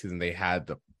end of last season they had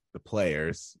the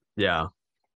players, to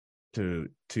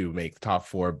make the top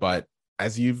 4. But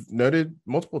as you've noted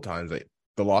multiple times, like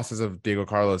the losses of Diego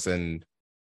Carlos and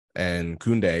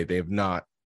Koundé, they've not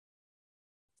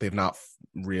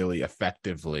really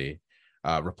effectively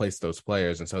replaced those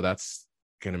players, and so that's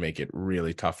going to make it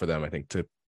really tough for them, I think, to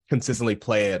consistently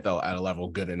play at a level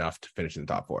good enough to finish in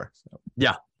the top 4. So.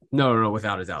 Yeah, no,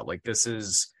 without a doubt. Like this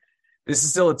is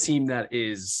still a team that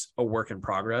is a work in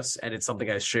progress, and it's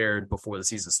something I shared before the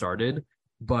season started.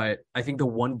 But I think the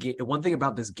one thing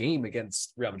about this game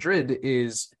against Real Madrid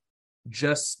is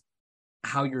just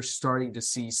how you're starting to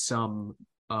see some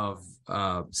of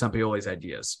Sampaoli's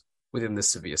ideas within the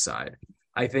Sevilla side.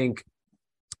 I think,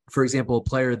 for example, a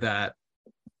player that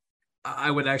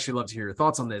I would actually love to hear your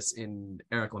thoughts on this in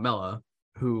Eric Lamela,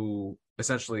 who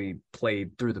essentially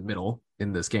played through the middle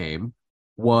in this game,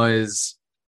 was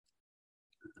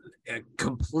a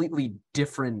completely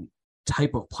different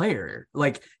type of player.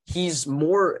 Like he's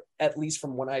more, at least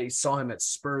from when I saw him at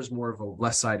Spurs, more of a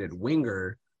left-sided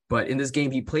winger, but in this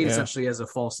game he played essentially as a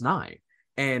false 9.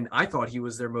 And I thought he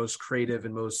was their most creative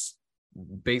and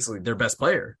basically their best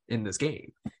player in this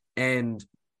game. And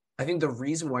I think the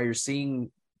reason why you're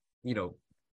seeing,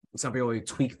 Sampaoli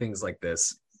tweak things like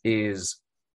this is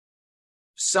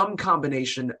some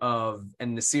combination of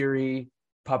Nasiri,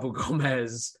 Papu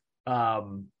Gomez,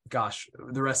 the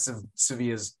rest of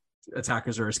Sevilla's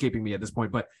attackers are escaping me at this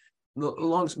point. But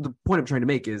the point I'm trying to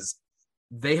make is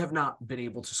they have not been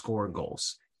able to score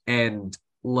goals. And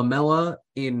Lamela,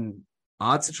 in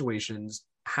odd situations,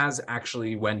 has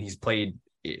actually, when he's played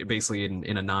basically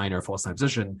in a 9 or a false 9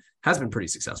 position, has been pretty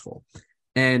successful.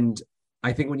 And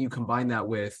I think when you combine that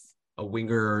with a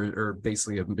winger or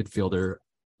basically a midfielder,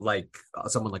 like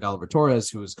someone like Oliver Torres,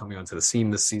 who is coming onto the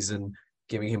scene this season,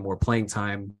 giving him more playing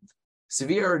time,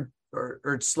 Sevilla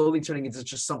are slowly turning into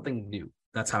just something new.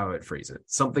 That's how I would phrase it.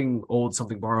 Something old,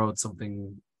 something borrowed,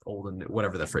 something old, and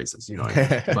whatever that phrase is, what I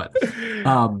mean? But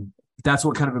that's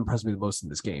what kind of impressed me the most in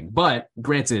this game. But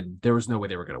granted, there was no way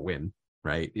they were going to win,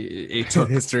 right? It took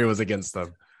history was against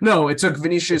them. No, it took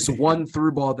Vinicius one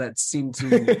through ball that seemed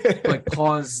to like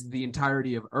pause the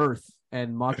entirety of Earth,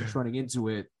 and Modric running into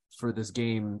it for this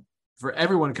game, for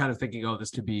everyone kind of thinking, oh,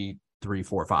 this could be 3,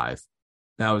 4, 5.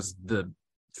 That was the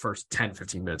first 10,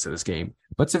 15 minutes of this game.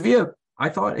 But Sevilla, I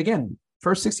thought, again,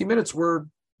 first 60 minutes were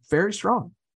very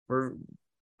strong. We're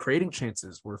creating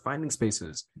chances. We're finding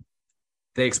spaces.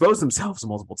 They exposed themselves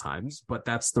multiple times, but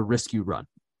that's the risk you run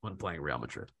when playing Real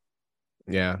Madrid.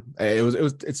 Yeah,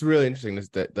 it's really interesting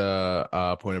that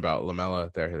the point about Lamela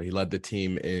there. He led the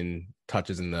team in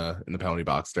touches in the penalty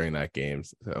box during that game.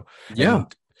 So yeah,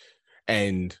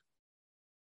 and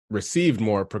received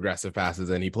more progressive passes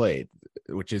than he played,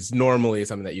 which is normally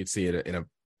something that you'd see in a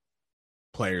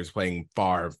players playing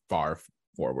far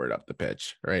forward up the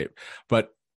pitch, right? But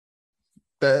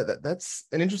that's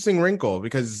an interesting wrinkle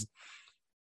because,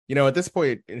 you know, at this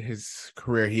point in his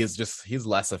career, he's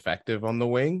less effective on the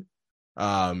wing.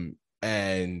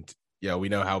 And you know, we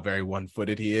know how very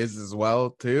one-footed he is as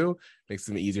well too. Makes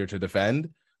him easier to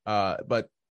defend. But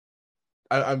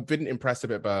I've been impressed a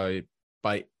bit by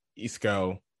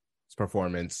Isco's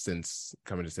performance since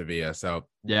coming to Sevilla. So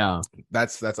yeah,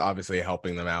 that's obviously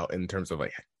helping them out in terms of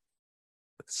like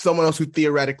someone else who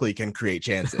theoretically can create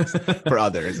chances for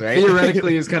others, right?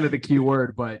 Theoretically is kind of the key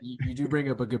word, but you do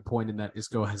bring up a good point in that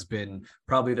Isco has been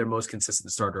probably their most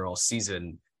consistent starter all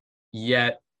season.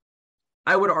 Yet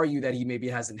I would argue that he maybe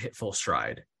hasn't hit full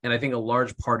stride. And I think a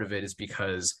large part of it is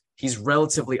because he's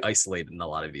relatively isolated in a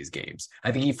lot of these games.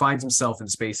 I think he finds himself in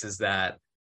spaces that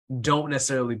don't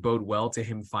necessarily bode well to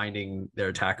him finding their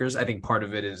attackers. I think part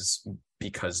of it is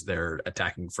because their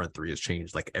attacking front three has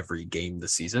changed like every game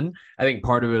this season. I think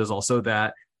part of it is also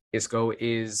that Isco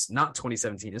is not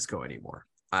 2017 Isco anymore.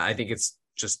 I think it's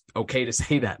just okay to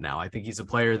say that now. I think he's a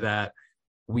player that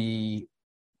we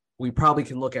probably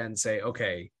can look at and say,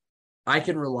 okay, I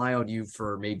can rely on you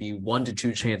for maybe 1 to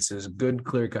 2 chances, good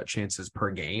clear-cut chances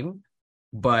per game,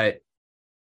 but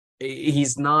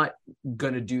he's not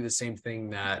going to do the same thing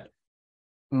that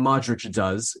Modric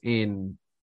does in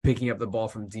picking up the ball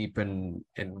from deep and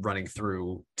running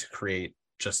through to create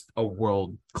just a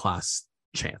world-class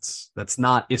chance. That's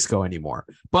not Isco anymore.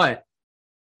 But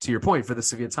to your point, for the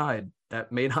Sevilla Tide,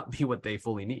 that may not be what they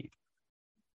fully need.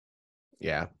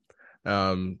 Yeah.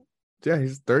 Yeah,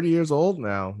 he's 30 years old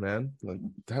now, man. Like,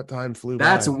 that time flew by.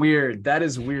 That's weird. That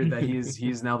is weird that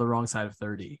he's now the wrong side of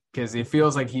 30 because it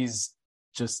feels like he's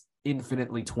just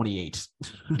infinitely 28.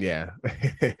 Yeah.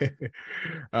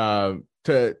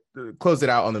 To close it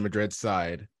out on the Madrid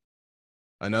side,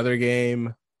 another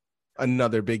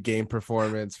big game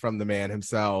performance from the man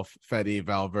himself, Fede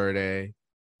Valverde,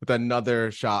 with another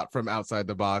shot from outside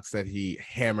the box that he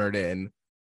hammered in.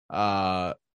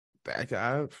 I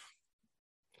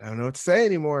don't know what to say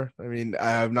anymore. I mean,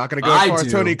 I'm not going to go as far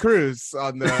as Tony Cruz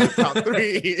on the top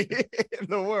 3 in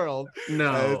the world.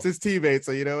 No, it's his teammate,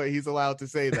 so you know he's allowed to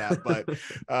say that.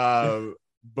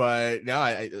 But no,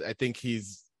 I think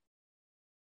he's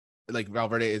like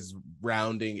Valverde is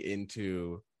rounding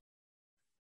into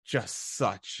just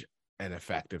such an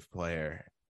effective player.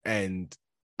 And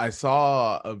I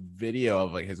saw a video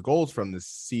of like his goals from this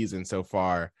season so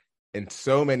far, and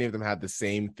so many of them had the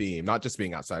same theme, not just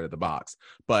being outside of the box,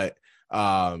 but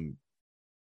coming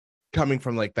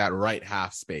from like that right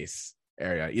half space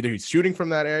area. Either he's shooting from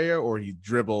that area or he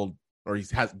dribbled or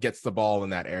gets the ball in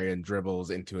that area and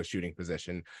dribbles into a shooting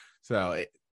position. So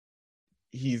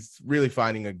he's really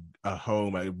finding a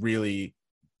home, a really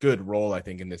good role, I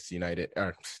think, in this Real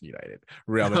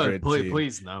Madrid team.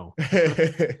 Please no.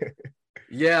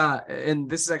 Yeah, and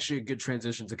this is actually a good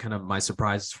transition to kind of my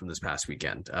surprises from this past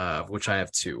weekend, which I have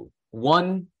 2.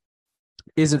 One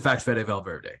is, in fact, Fede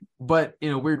Valverde. But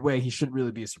in a weird way, he shouldn't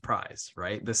really be a surprise,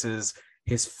 right? This is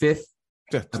his 5th.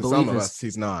 To some of us,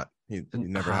 he's not. He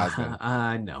never has been.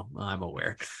 I know. I'm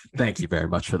aware. Thank you very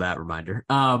much for that reminder.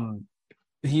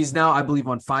 He's now, I believe,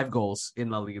 on 5 goals in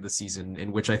La Liga this season,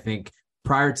 in which I think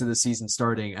prior to the season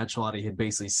starting, Ancelotti had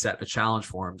basically set a challenge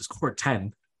for him to score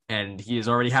 10. And he is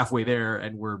already halfway there,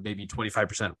 and we're maybe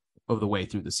 25% of the way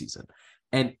through the season.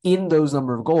 And in those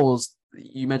number of goals,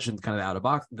 you mentioned kind of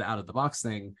the out of the box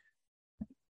thing.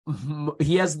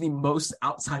 He has the most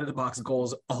outside of the box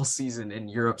goals all season in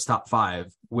Europe's top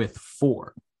 5 with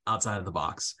 4 outside of the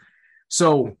box.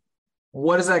 So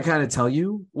what does that kind of tell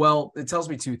you? Well, it tells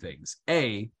me 2 things.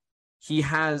 A, he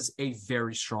has a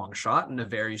very strong shot and a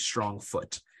very strong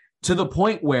foot, to the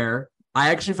point where I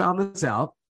actually found this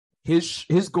out.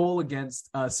 His goal against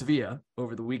Sevilla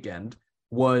over the weekend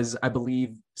was, I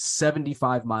believe,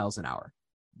 75 miles an hour.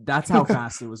 That's how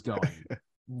fast it was going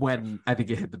when I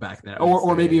think it hit the back of the net.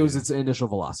 Or maybe it was its initial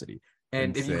velocity.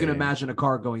 And if you can imagine a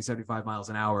car going 75 miles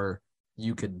an hour,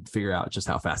 you could figure out just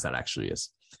how fast that actually is.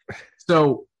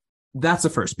 So that's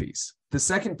the first piece. The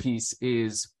second piece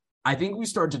is, I think we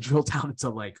start to drill down into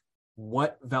like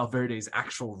what Valverde's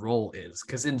actual role is.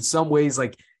 Because in some ways,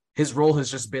 like, his role has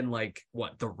just been like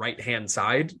the right-hand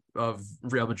side of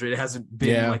Real Madrid. It hasn't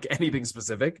been like anything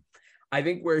specific. I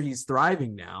think where he's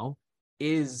thriving now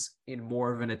is in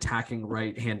more of an attacking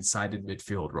right-hand sided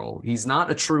midfield role. He's not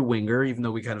a true winger, even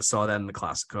though we kind of saw that in the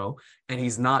Clasico. And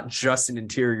he's not just an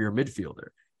interior midfielder.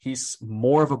 He's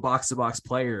more of a box-to-box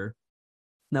player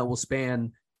that will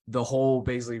span the whole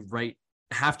basically right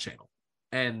half channel.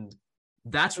 And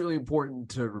that's really important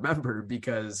to remember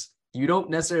because you don't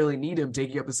necessarily need him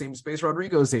taking up the same space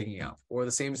Rodrigo's taking up or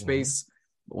the same space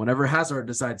whenever Hazard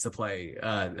decides to play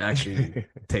actually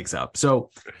takes up. So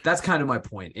that's kind of my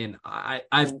point. And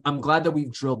I'm glad that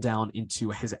we've drilled down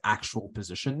into his actual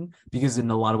position because in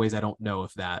a lot of ways, I don't know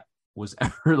if that was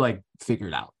ever like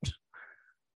figured out.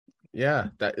 Yeah,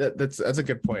 that's a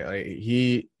good point. Like,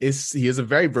 he is a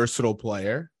very versatile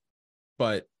player,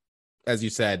 but as you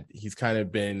said, he's kind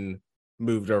of been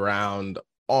moved around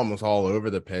almost all over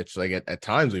the pitch. Like at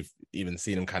times we've even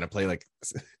seen him kind of play like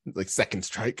second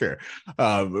striker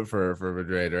for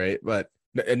Madrid, right? But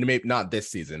and maybe not this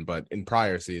season, but in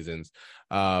prior seasons.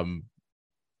 I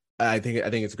think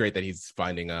it's great that he's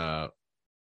finding that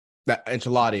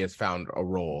Ancelotti has found a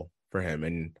role for him.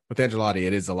 And with Ancelotti,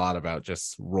 it is a lot about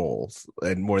just roles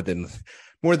and more than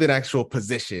actual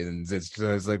positions. It's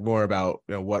just like more about,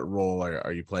 you know, what role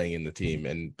are you playing in the team?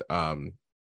 And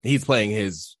he's playing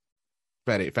his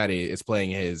Fede is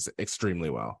playing his extremely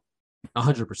well.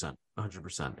 100%.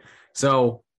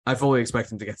 So I fully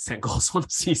expect him to get 10 goals on the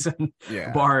season.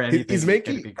 Yeah, Bar anything. He's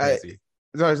making crazy.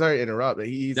 Sorry to interrupt, but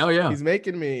he's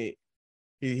making me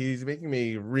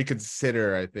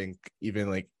reconsider, I think, even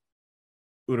like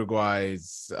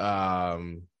Uruguay's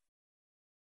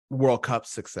World Cup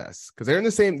success, because they're in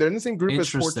the same group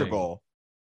as Portugal.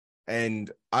 And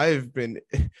I've been,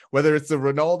 whether it's the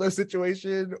Ronaldo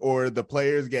situation or the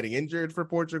players getting injured for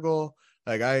Portugal,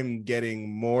 like I'm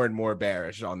getting more and more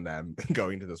bearish on them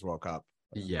going to this World Cup.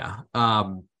 Yeah.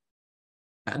 Not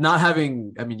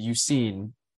having, I mean, you've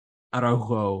seen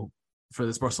Araujo for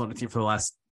this Barcelona team for the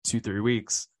last 2-3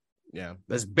 weeks. Yeah.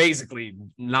 That's basically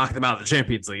knocked them out of the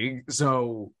Champions League.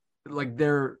 So like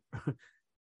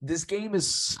this game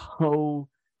has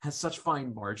such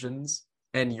fine margins,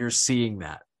 and you're seeing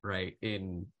that, right?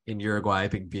 In Uruguay, I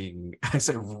think being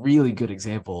a really good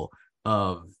example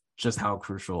of just how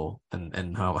crucial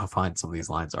and how fine some of these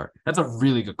lines are. That's a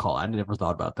really good call. I never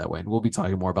thought about it that way. And we'll be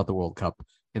talking more about the World Cup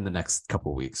in the next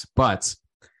couple of weeks. But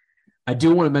I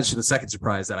do want to mention the second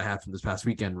surprise that I had from this past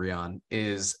weekend, Rheon,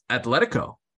 is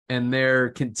Atletico and their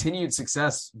continued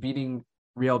success beating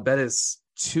Real Betis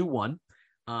 2-1.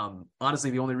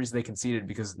 Honestly, the only reason they conceded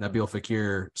because Nabil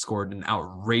Fekir scored an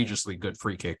outrageously good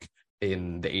free kick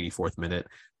in the 84th minute.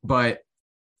 But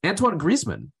Antoine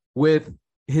Griezmann, with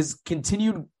his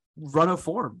continued run of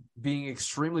form being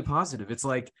extremely positive, it's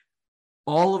like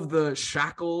all of the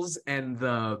shackles and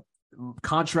the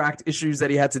contract issues that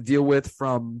he had to deal with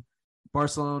from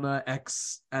Barcelona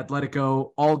ex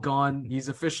Atletico all gone. He's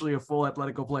officially a full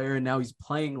Atletico player, and now he's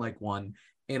playing like one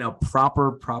in a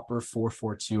proper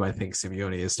 4-4-2. I think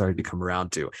Simeone is starting to come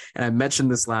around to. And I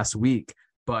mentioned this last week,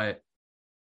 but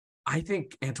I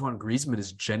think Antoine Griezmann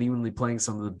is genuinely playing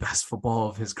some of the best football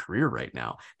of his career right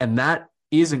now. And that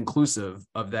is inclusive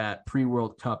of that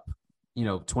pre-World Cup,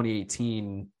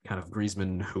 2018 kind of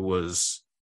Griezmann, who was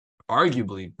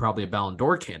arguably probably a Ballon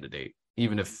d'Or candidate,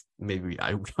 even if maybe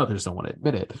others don't want to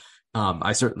admit it.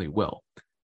 I certainly will.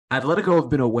 Atletico have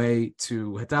been away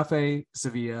to Getafe,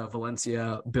 Sevilla,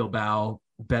 Valencia, Bilbao,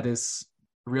 Betis,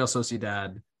 Real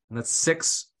Sociedad, and that's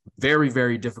 6 very,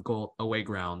 very difficult away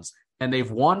grounds. And they've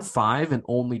won 5 and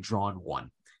only drawn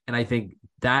 1. And I think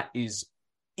that is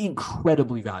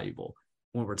incredibly valuable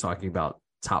when we're talking about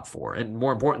top 4, and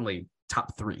more importantly,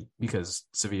 top 3, because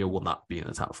Sevilla will not be in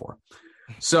the top 4.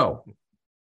 So,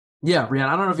 yeah, Rheon,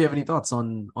 I don't know if you have any thoughts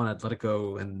on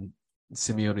Atletico and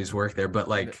Simeone's work there, but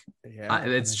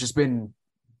it's just been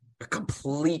a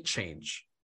complete change.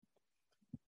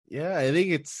 Yeah, I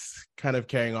think it's kind of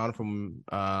carrying on from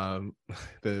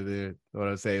the what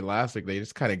I was saying last week. They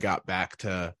just kind of got back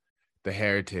to the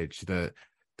heritage, the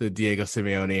Diego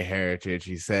Simeone heritage.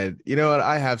 He said, you know what,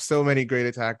 I have so many great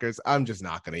attackers, I'm just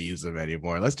not going to use them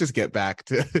anymore. Let's just get back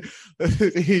to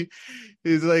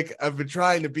he's like, I've been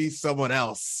trying to be someone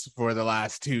else for the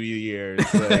last 2 years.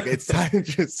 Like, it's time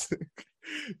just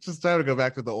time to go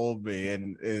back to the old me,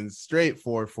 and straight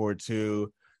 4-4-2.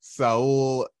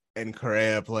 Saul and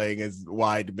Correa playing as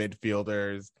wide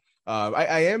midfielders.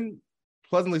 I am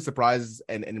pleasantly surprised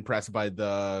and impressed by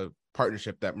the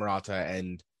partnership that Morata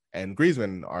and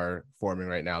Griezmann are forming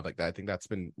right now. Like that, I think that's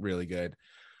been really good.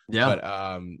 Yeah.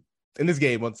 But in this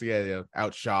game, once again,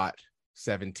 outshot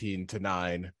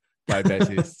 17-9 by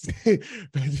Betis.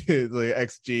 Betis, like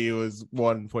XG was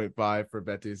 1.5 for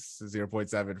Betis,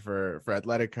 0.7 for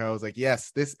Atletico. I was like,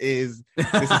 yes, this is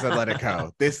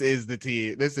Atletico. This is the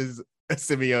team. This is a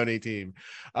Simeone team.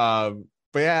 But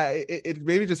yeah, it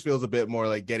maybe just feels a bit more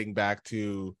like getting back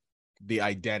to the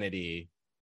identity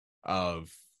of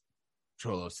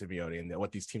Cholo Simeone and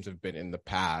what these teams have been in the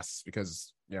past,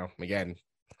 because, again,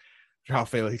 Joao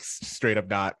Felix straight up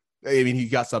not. I mean, he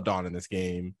got subbed on in this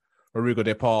game. Rodrigo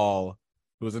De Paul,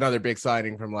 who was another big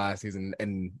signing from last season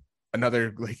and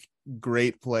another like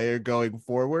great player going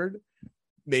forward,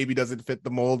 maybe doesn't fit the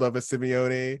mold of a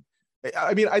Simeone.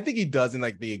 I mean, I think he does in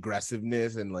like the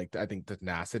aggressiveness and like I think the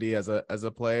tenacity as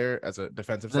a player, as a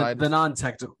defensive side. The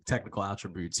non-technical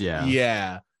attributes, yeah.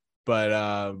 Yeah. But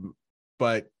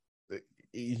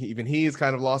even he's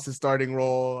kind of lost his starting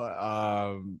role.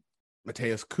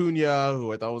 Mateus Cunha,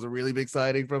 who I thought was a really big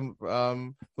signing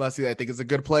from last season, I think is a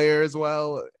good player as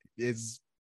well, is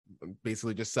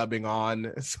basically just subbing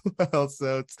on as well.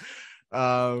 So it's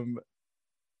I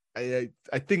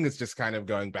think it's just kind of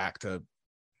going back to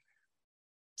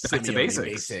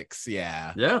basics.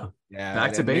 Yeah.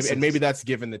 Back to basics. Maybe that's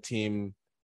given the team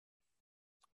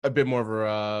a bit more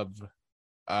of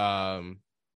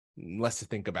less to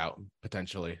think about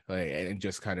potentially, like, and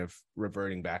just kind of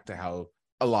reverting back to how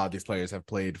a lot of these players have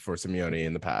played for Simeone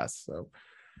in the past. So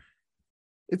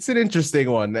it's an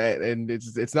interesting one, and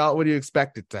it's not what you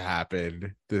expect it to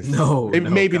happen.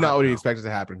 Maybe not what you expected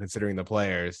to happen considering the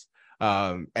players,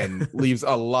 and leaves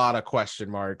a lot of question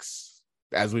marks,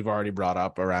 as we've already brought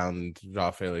up, around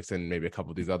Joao Felix and maybe a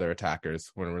couple of these other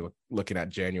attackers when we're looking at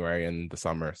January and the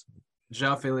summer.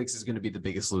 Joao Felix is going to be the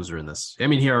biggest loser in this. I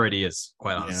mean, he already is,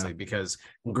 quite honestly, because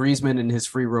Griezmann in his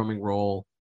free roaming role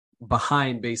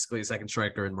behind basically a second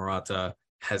striker in Morata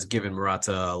has given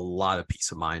Morata a lot of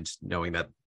peace of mind, knowing that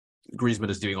Griezmann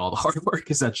is doing all the hard work,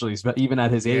 essentially, even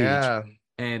at his age.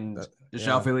 And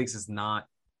Joao Felix is not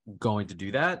going to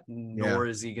do that, nor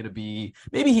is he going to be,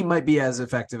 maybe he might be as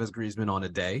effective as Griezmann on a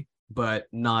day, but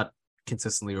not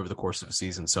consistently over the course of a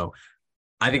season. So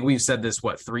I think we've said this,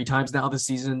 3 times now this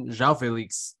season. Joao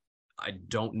Felix, I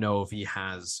don't know if he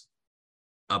has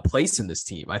a place in this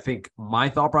team. I think my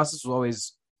thought process was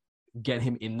always get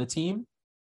him in the team,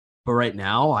 but right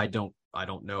now I don't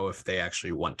know if they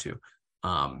actually want to.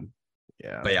 But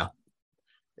yeah,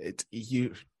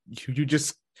 you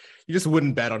just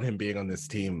wouldn't bet on him being on this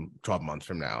team 12 months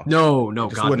from now. No, it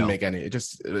just wouldn't make any. It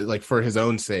just, like, for his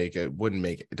own sake, it wouldn't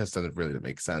make. It just doesn't really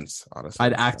make sense, honestly.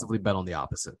 I'd actively bet on the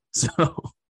opposite. So,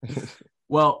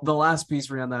 well, the last piece,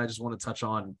 Rheon, that I just want to touch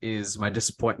on is my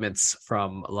disappointments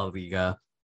from La Liga,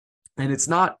 and it's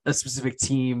not a specific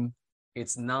team,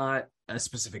 it's not a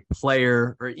specific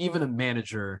player or even a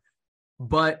manager,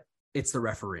 but it's the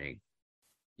refereeing.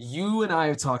 You and I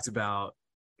have talked about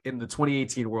in the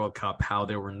 2018 World Cup how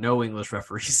there were no English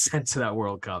referees sent to that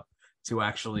World Cup to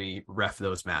actually ref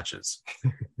those matches.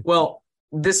 Well,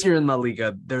 this year in La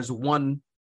Liga, there's one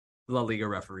La Liga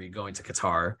referee going to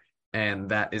Qatar, and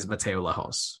that is Mateo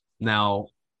Lajos. Now,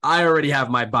 I already have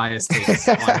my bias takes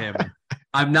on him.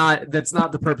 That's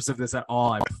not the purpose of this at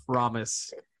all, I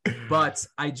promise. But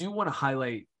I do want to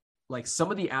highlight like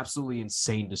some of the absolutely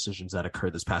insane decisions that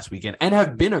occurred this past weekend and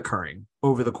have been occurring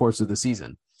over the course of the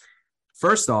season.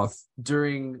 First off,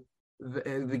 during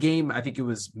the game, I think it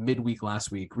was midweek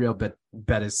last week, Real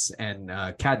Betis and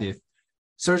Cadiz,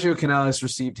 Sergio Canales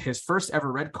received his first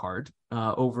ever red card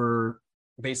over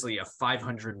basically a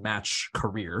 500 match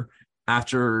career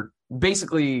after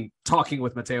basically talking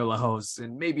with Mateo Lajos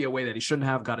in maybe a way that he shouldn't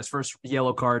have, got his first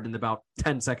yellow card, and about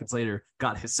 10 seconds later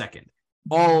got his second,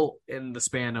 all in the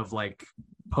span of like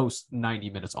post 90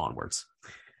 minutes onwards.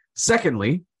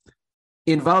 Secondly,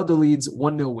 in Valladolid's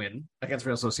 1-0 win against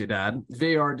Real Sociedad,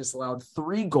 VAR disallowed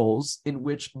 3 goals in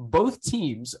which both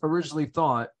teams originally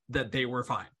thought that they were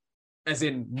fine, as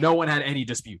in no one had any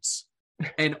disputes.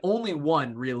 And only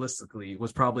one, realistically,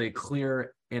 was probably a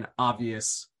clear and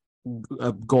obvious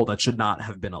goal that should not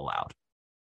have been allowed.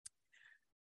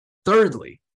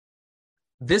 Thirdly,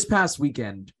 this past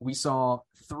weekend, we saw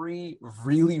 3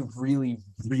 really, really,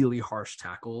 really harsh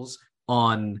tackles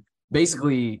on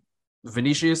basically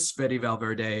Vinicius, Fede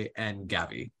Valverde, and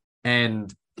Gavi.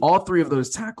 And all 3 of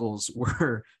those tackles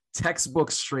were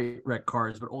textbook straight red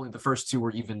cards, but only the first 2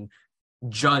 were even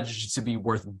judged to be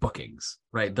worth bookings,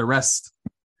 right? The rest,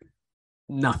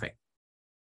 nothing.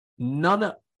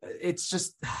 It's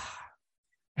just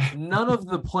none of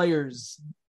the players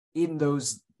in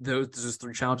those 3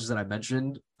 challenges that I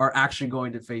mentioned are actually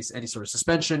going to face any sort of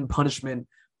suspension, punishment,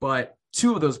 but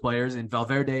 2 of those players in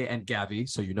Valverde and Gavi,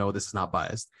 so you know this is not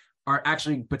biased, are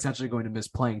actually potentially going to miss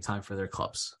playing time for their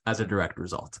clubs as a direct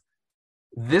result.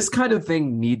 This kind of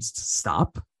thing needs to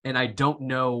stop, and I don't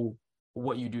know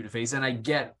what you do to face. And I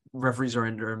get referees are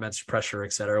under immense pressure,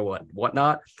 et cetera,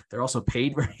 whatnot. They're also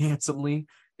paid very handsomely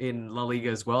in La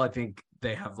Liga as well. I think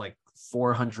they have like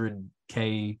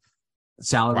 $400K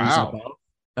salaries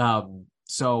above.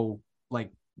 So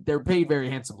like they're paid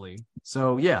very handsomely.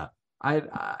 So yeah,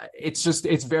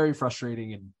 it's very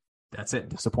frustrating, and that's it.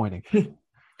 Disappointing.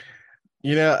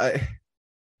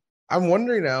 I'm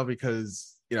wondering now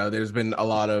because, there's been a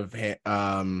lot of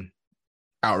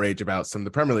outrage about some of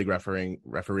the Premier League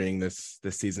refereeing this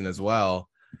season as well.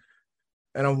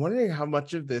 And I'm wondering how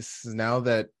much of this is now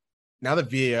that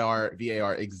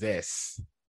VAR exists,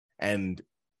 and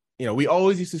we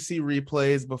always used to see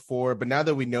replays before, but now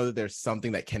that we know that there's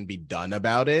something that can be done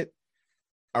about it,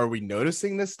 are we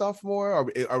noticing this stuff more?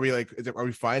 Are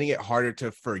we finding it harder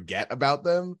to forget about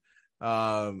them?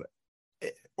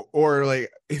 Or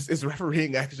like is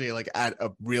refereeing actually like at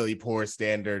a really poor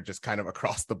standard just kind of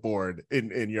across the board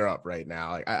in Europe right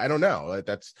now? Like, I don't know.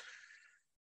 That's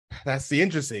the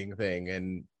interesting thing.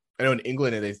 And I know in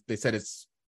England they said it's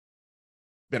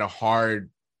been a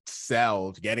hard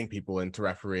sell getting people into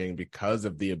refereeing because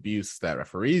of the abuse that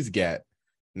referees get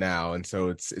now, and so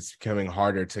it's becoming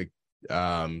harder to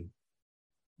I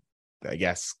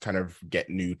guess kind of get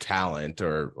new talent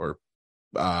or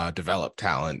develop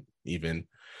talent even.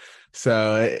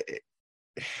 So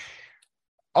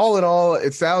all in all,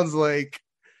 it sounds like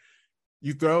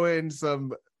you throw in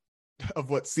some of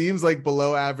what seems like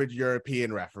below average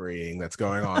European refereeing that's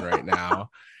going on right now,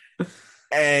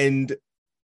 and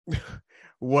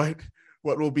what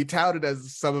will be touted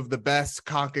as some of the best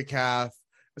CONCACAF,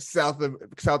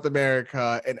 South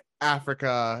America, and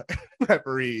Africa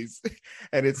referees.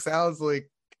 And it sounds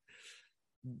like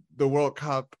the World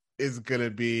Cup is going to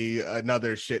be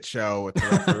another shit show with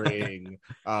the refereeing.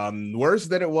 Worse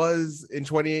than it was in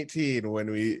 2018 when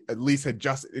we at least had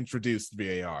just introduced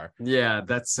VAR. Yeah,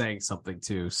 that's saying something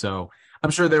too. So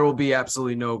I'm sure there will be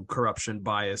absolutely no corruption,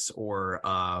 bias, or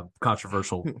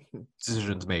controversial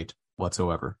decisions made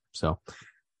whatsoever. So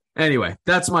anyway,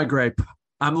 that's my gripe.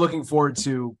 I'm looking forward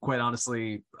to, quite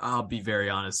honestly, I'll be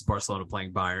very honest, Barcelona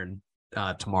playing Bayern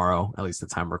tomorrow. At least the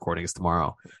time recording is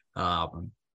tomorrow.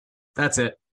 That's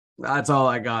it. That's all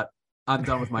I got. I'm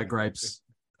done with my gripes.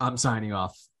 I'm signing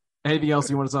off. Anything else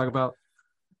you want to talk about?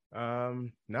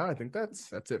 No, I think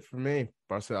that's it for me.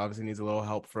 Barcelona obviously needs a little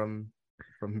help from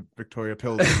Victoria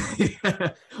Pilsen.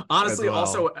 Honestly,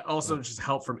 well. also just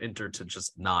help from Inter to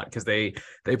just not, because they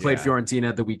played Fiorentina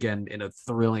at the weekend in a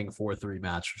thrilling 4-3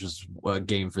 match, which is a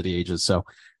game for the ages. So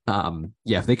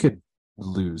if they could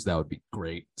lose, that would be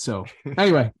great. So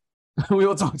anyway, we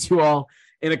will talk to you all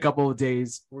in a couple of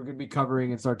days. We're going to be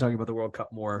covering and start talking about the World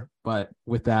Cup more. But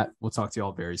with that, we'll talk to you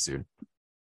all very soon.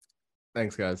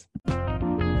 Thanks, guys.